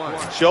like it.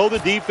 Show the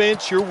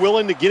defense you're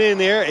willing to get in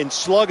there and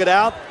slug it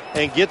out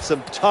and get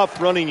some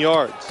tough running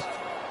yards.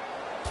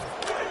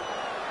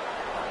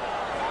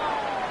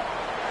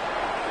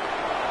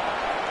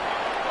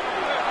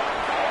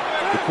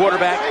 The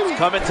quarterback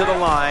coming to the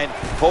line,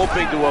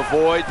 hoping to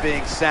avoid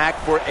being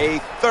sacked for a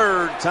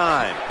 3rd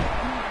time.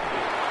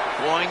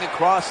 Going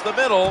across the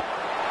middle,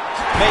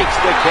 makes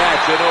the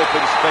catch in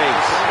open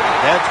space.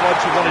 That's what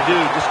you want to do.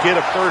 Just get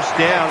a 1st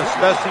down,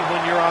 especially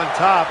when you're on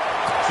top.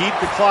 Keep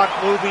the clock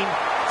moving.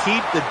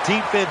 Keep the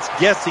defense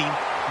guessing.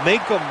 Make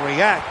them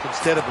react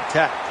instead of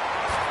attack.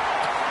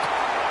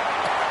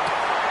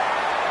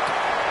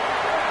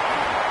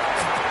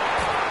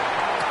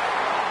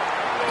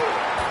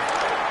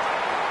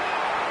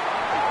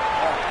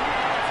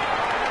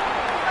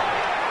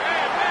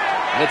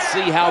 Let's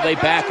see how they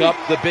back up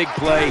the big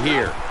play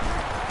here.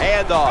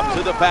 Handoff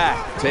to the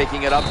back,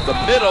 taking it up the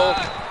middle.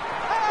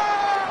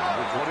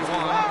 Number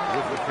 21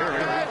 with the carry.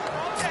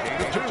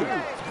 Gain of 2.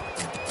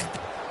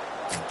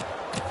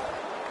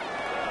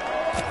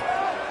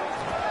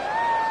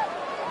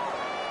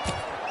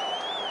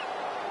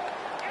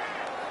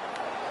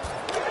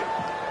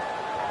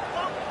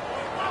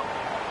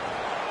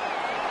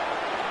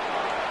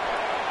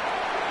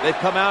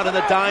 They've come out in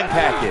the dime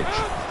package.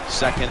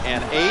 2nd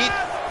and 8.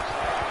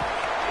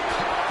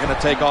 Going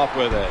to take off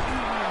with it.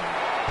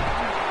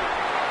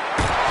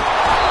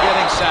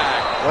 Getting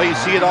sacked. Well, you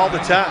see it all the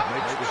time.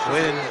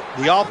 When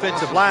the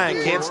offensive line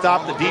can't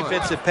stop the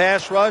defensive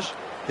pass rush,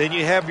 then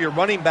you have your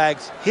running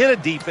backs hit a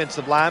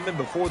defensive lineman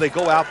before they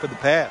go out for the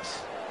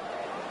pass.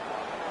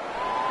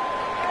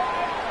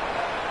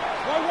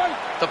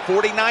 The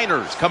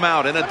 49ers come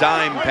out in a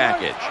dime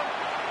package.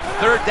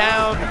 3rd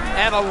down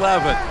and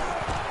 11.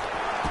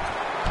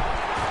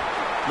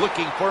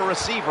 Looking for a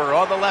receiver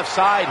on the left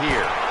side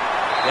here.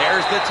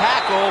 There's the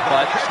tackle,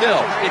 but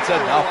still, it's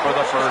enough for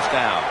the 1st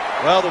down.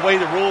 Well, the way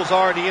the rules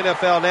are in the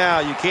NFL now,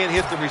 you can't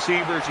hit the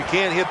receivers, you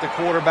can't hit the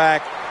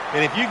quarterback.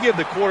 And if you give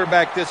the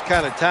quarterback this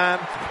kind of time,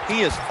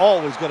 he is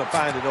always going to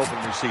find an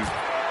open receiver.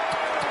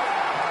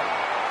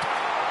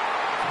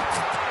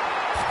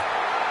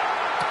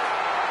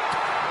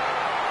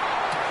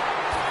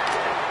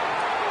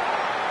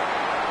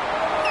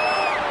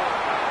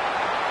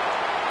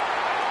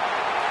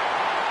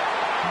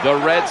 The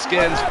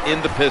Redskins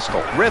in the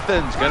pistol.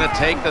 Griffin's going to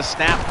take the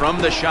snap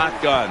from the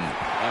shotgun.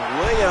 And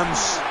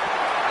Williams,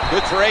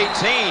 good for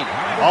 18.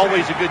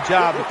 Always a good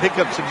job to pick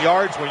up some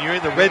yards when you're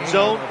in the red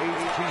zone.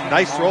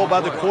 Nice throw by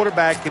the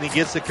quarterback, and he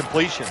gets the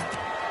completion.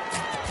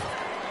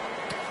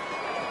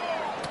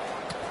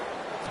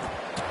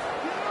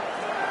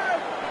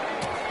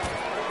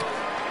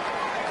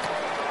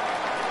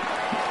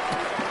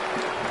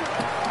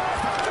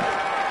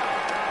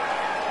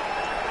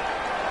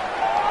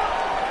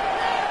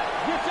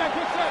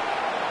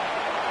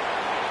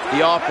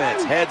 The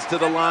offense heads to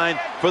the line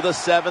for the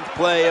 7th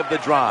play of the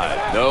drive.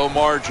 No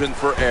margin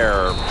for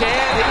error. Can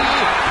he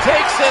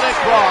takes it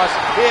across?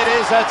 It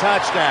is a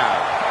touchdown.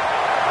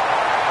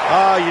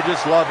 Oh, you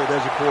just love it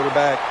as a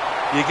quarterback.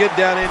 You get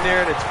down in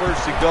there and it's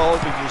first and goal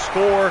and you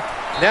score.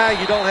 Now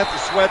you don't have to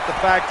sweat the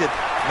fact that,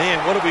 man,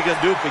 what are we going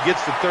to do if it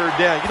gets to 3rd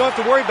down? You don't have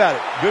to worry about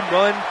it. Good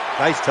run,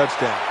 nice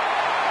touchdown.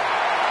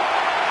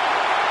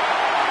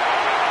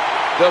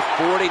 The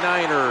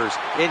 49ers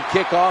in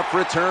kickoff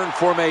return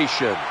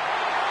formation.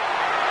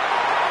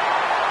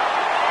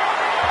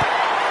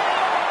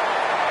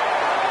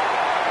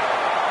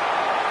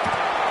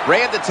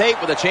 Ran the tape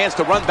with a chance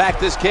to run back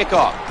this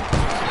kickoff.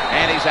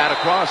 And he's out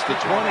across the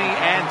 20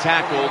 and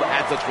tackled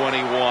at the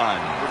 21.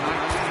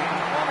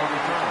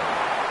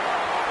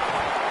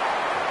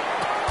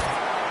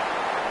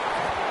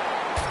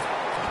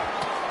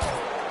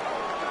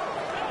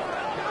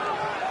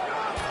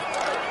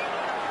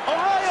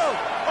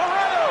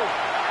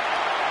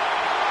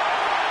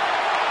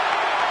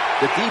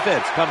 The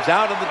defense comes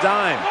out on the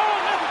dime.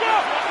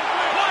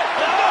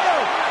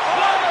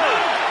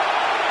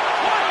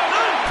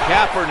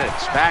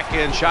 Kaepernick's back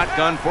in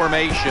shotgun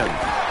formation.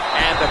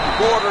 And the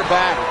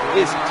quarterback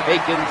is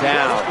taken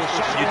down.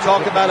 You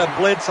talk about a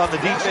blitz on the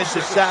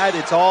defensive side.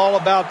 It's all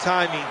about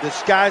timing.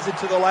 Disguise it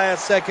to the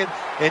last second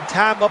and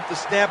time up the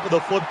snap of the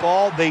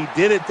football. They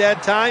did it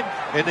that time,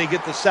 and they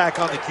get the sack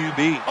on the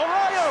QB.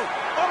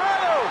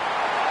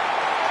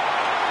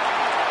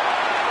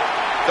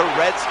 The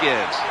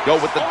Redskins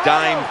go with the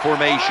dime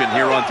formation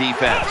here on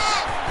defense.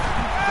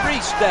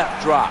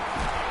 3-step drop.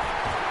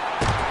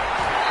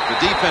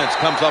 The defense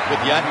comes up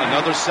with yet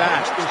another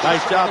sack.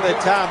 Nice job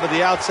that time by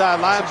the outside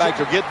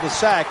linebacker getting the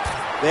sack.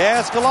 They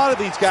ask a lot of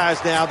these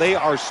guys now. They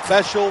are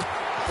special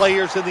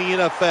players in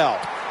the NFL.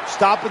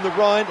 Stopping the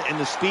run and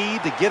the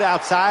speed to get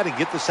outside and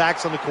get the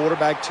sacks on the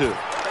quarterback too.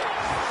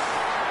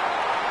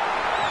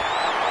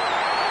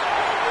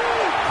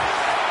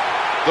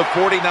 The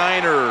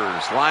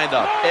 49ers lined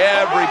up.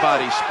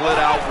 Everybody split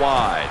out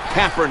wide.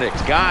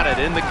 Kaepernick's got it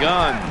in the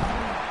gun.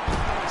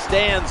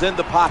 Stands in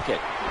the pocket.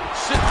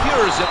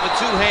 Secures it with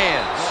 2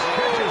 hands.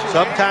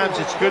 Sometimes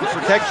it's good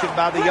protection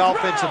by the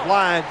offensive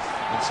line,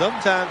 and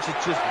sometimes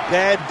it's just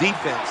bad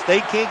defense. They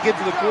can't get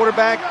to the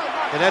quarterback,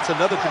 and that's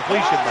another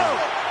completion now.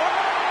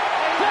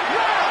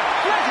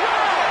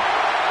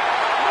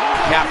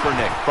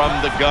 Kaepernick from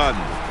the gun.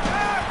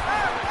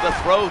 The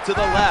throw to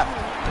the left.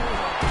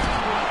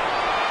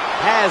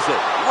 Has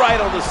it right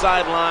on the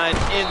sideline,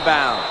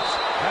 inbounds.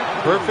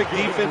 Perfect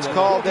defense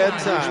call that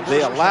time.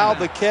 They allowed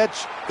the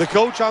catch. The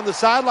coach on the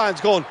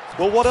sidelines going,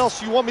 well, what else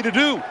do you want me to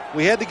do?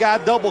 We had the guy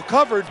double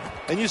covered,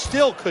 and you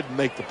still couldn't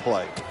make the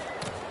play.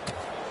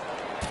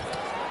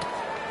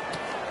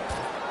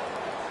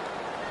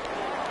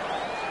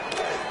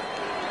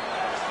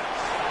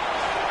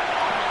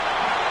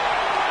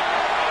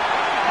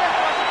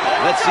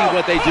 Let's see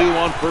what they do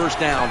on 1st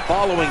down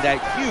following that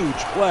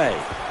huge play.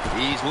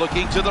 He's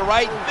looking to the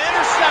right.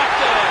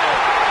 Intercepted.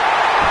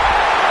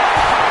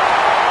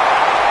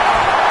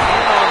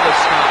 In on the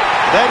stop.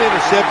 That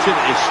interception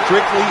is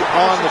strictly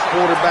on the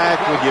quarterback.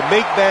 When you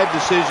make bad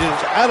decisions,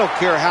 I don't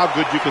care how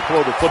good you can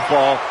throw the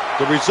football.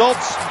 The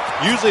results,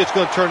 usually it's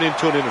going to turn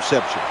into an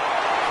interception.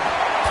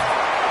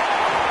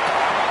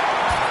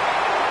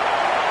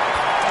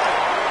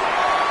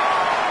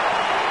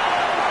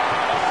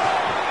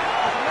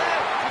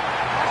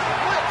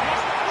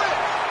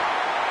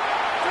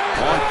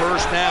 On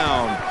 1st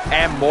down,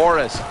 and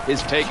Morris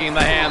is taking the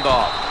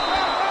handoff.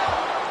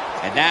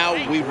 And now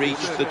we reach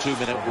the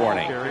 2-minute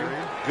warning.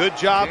 Good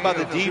job by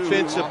the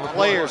defensive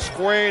player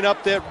squaring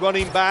up that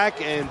running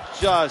back and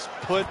just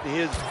putting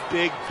his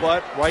big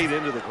butt right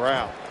into the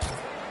ground.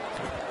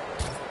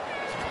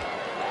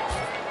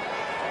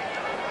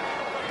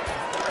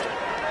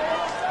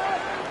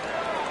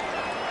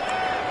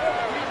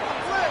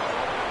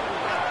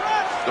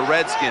 The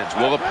Redskins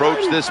will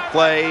approach this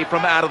play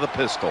from out of the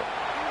pistol.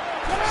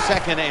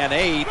 2nd and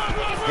 8.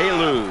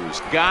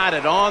 Haluz got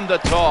it on the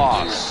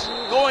toss.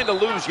 Going to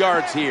lose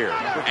yards here.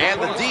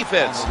 And the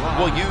defense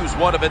will use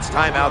one of its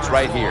timeouts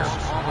right here.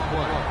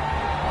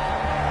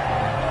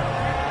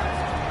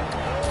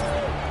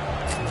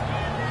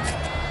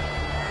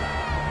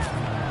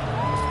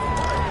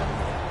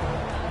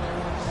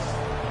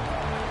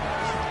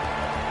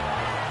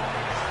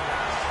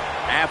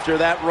 After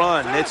that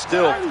run, it's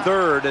still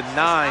 3rd and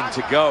 9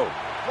 to go.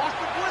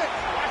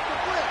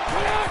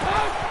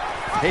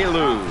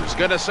 Haluz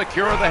going to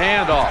secure the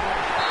handoff.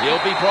 He'll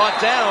be brought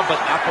down, but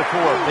not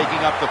before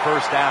picking up the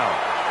 1st down.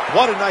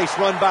 What a nice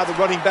run by the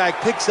running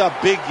back. Picks up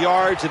big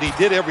yards, and he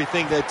did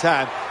everything that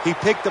time. He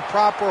picked the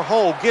proper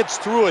hole, gets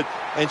through it,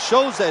 and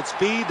shows that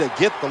speed to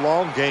get the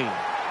long gain.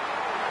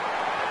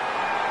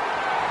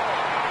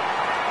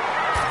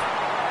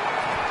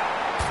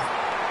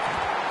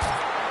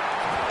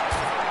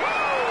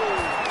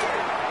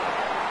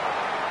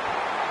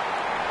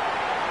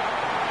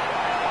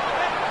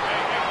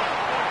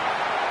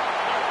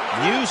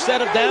 New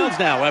set of downs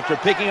now after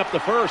picking up the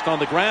 1st on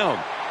the ground.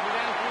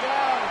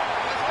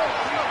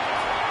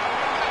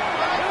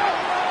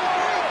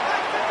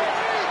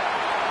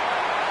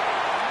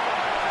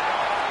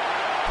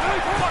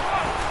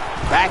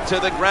 Back to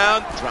the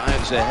ground,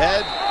 drives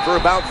ahead for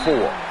about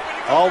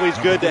 4. Always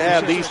good to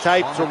have these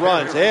types of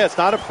runs. Yeah, it's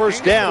not a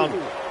first down,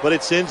 but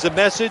it sends a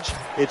message.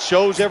 It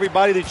shows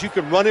everybody that you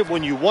can run it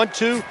when you want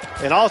to,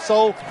 and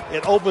also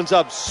it opens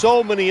up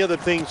so many other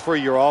things for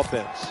your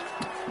offense.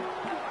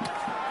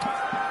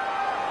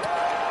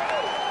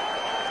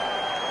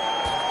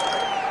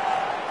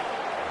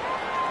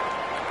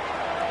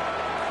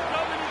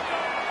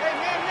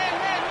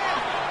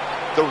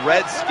 The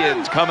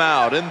Redskins come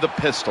out in the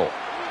pistol.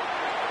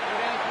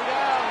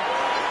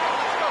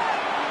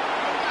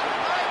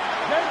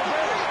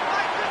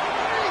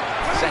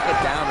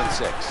 Second down and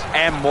 6.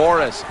 And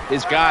Morris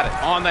has got it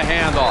on the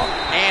handoff.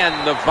 And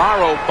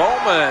Navarro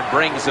Bowman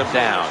brings him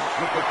down.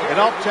 An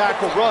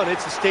off-tackle run,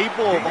 it's a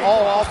staple of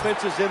all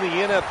offenses in the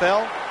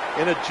NFL.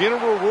 And a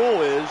general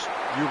rule is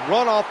you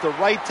run off the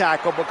right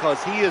tackle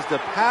because he is the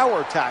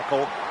power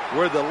tackle,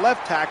 where the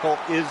left tackle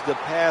is the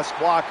pass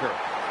blocker.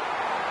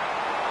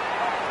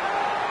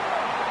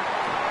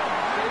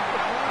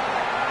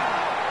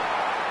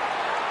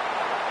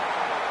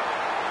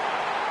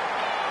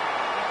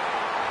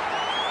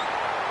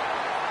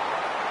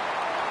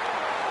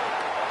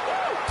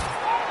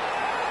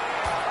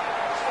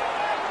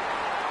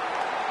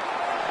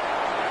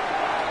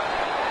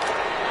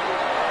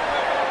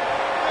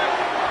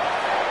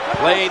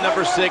 Play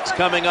number 6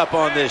 coming up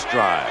on this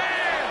drive.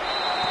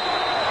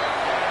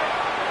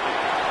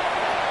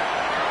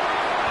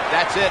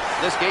 That's it.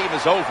 This game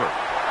is over.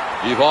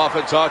 You've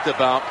often talked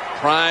about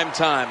prime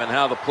time and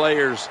how the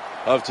players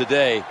of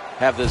today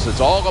have this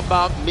 "it's all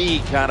about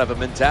me" kind of a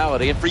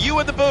mentality. And for you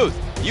in the booth,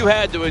 you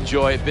had to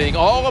enjoy it being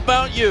all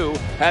about you,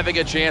 having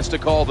a chance to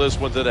call this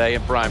one today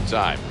in prime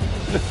time.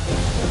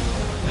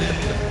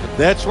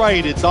 That's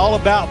right. It's all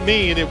about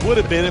me, and it would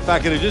have been if I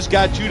could have just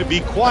got you to be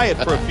quiet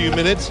for a few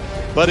minutes.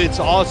 But it's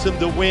awesome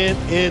to win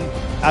in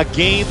a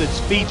game that's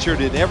featured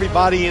in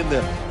everybody in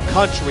the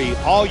country.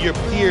 All your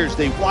peers,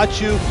 they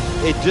watch you.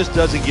 It just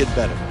doesn't get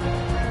better.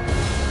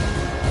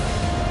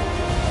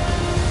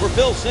 For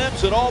Phil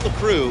Simms and all the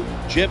crew,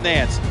 Jim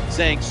Nantz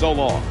saying so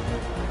long.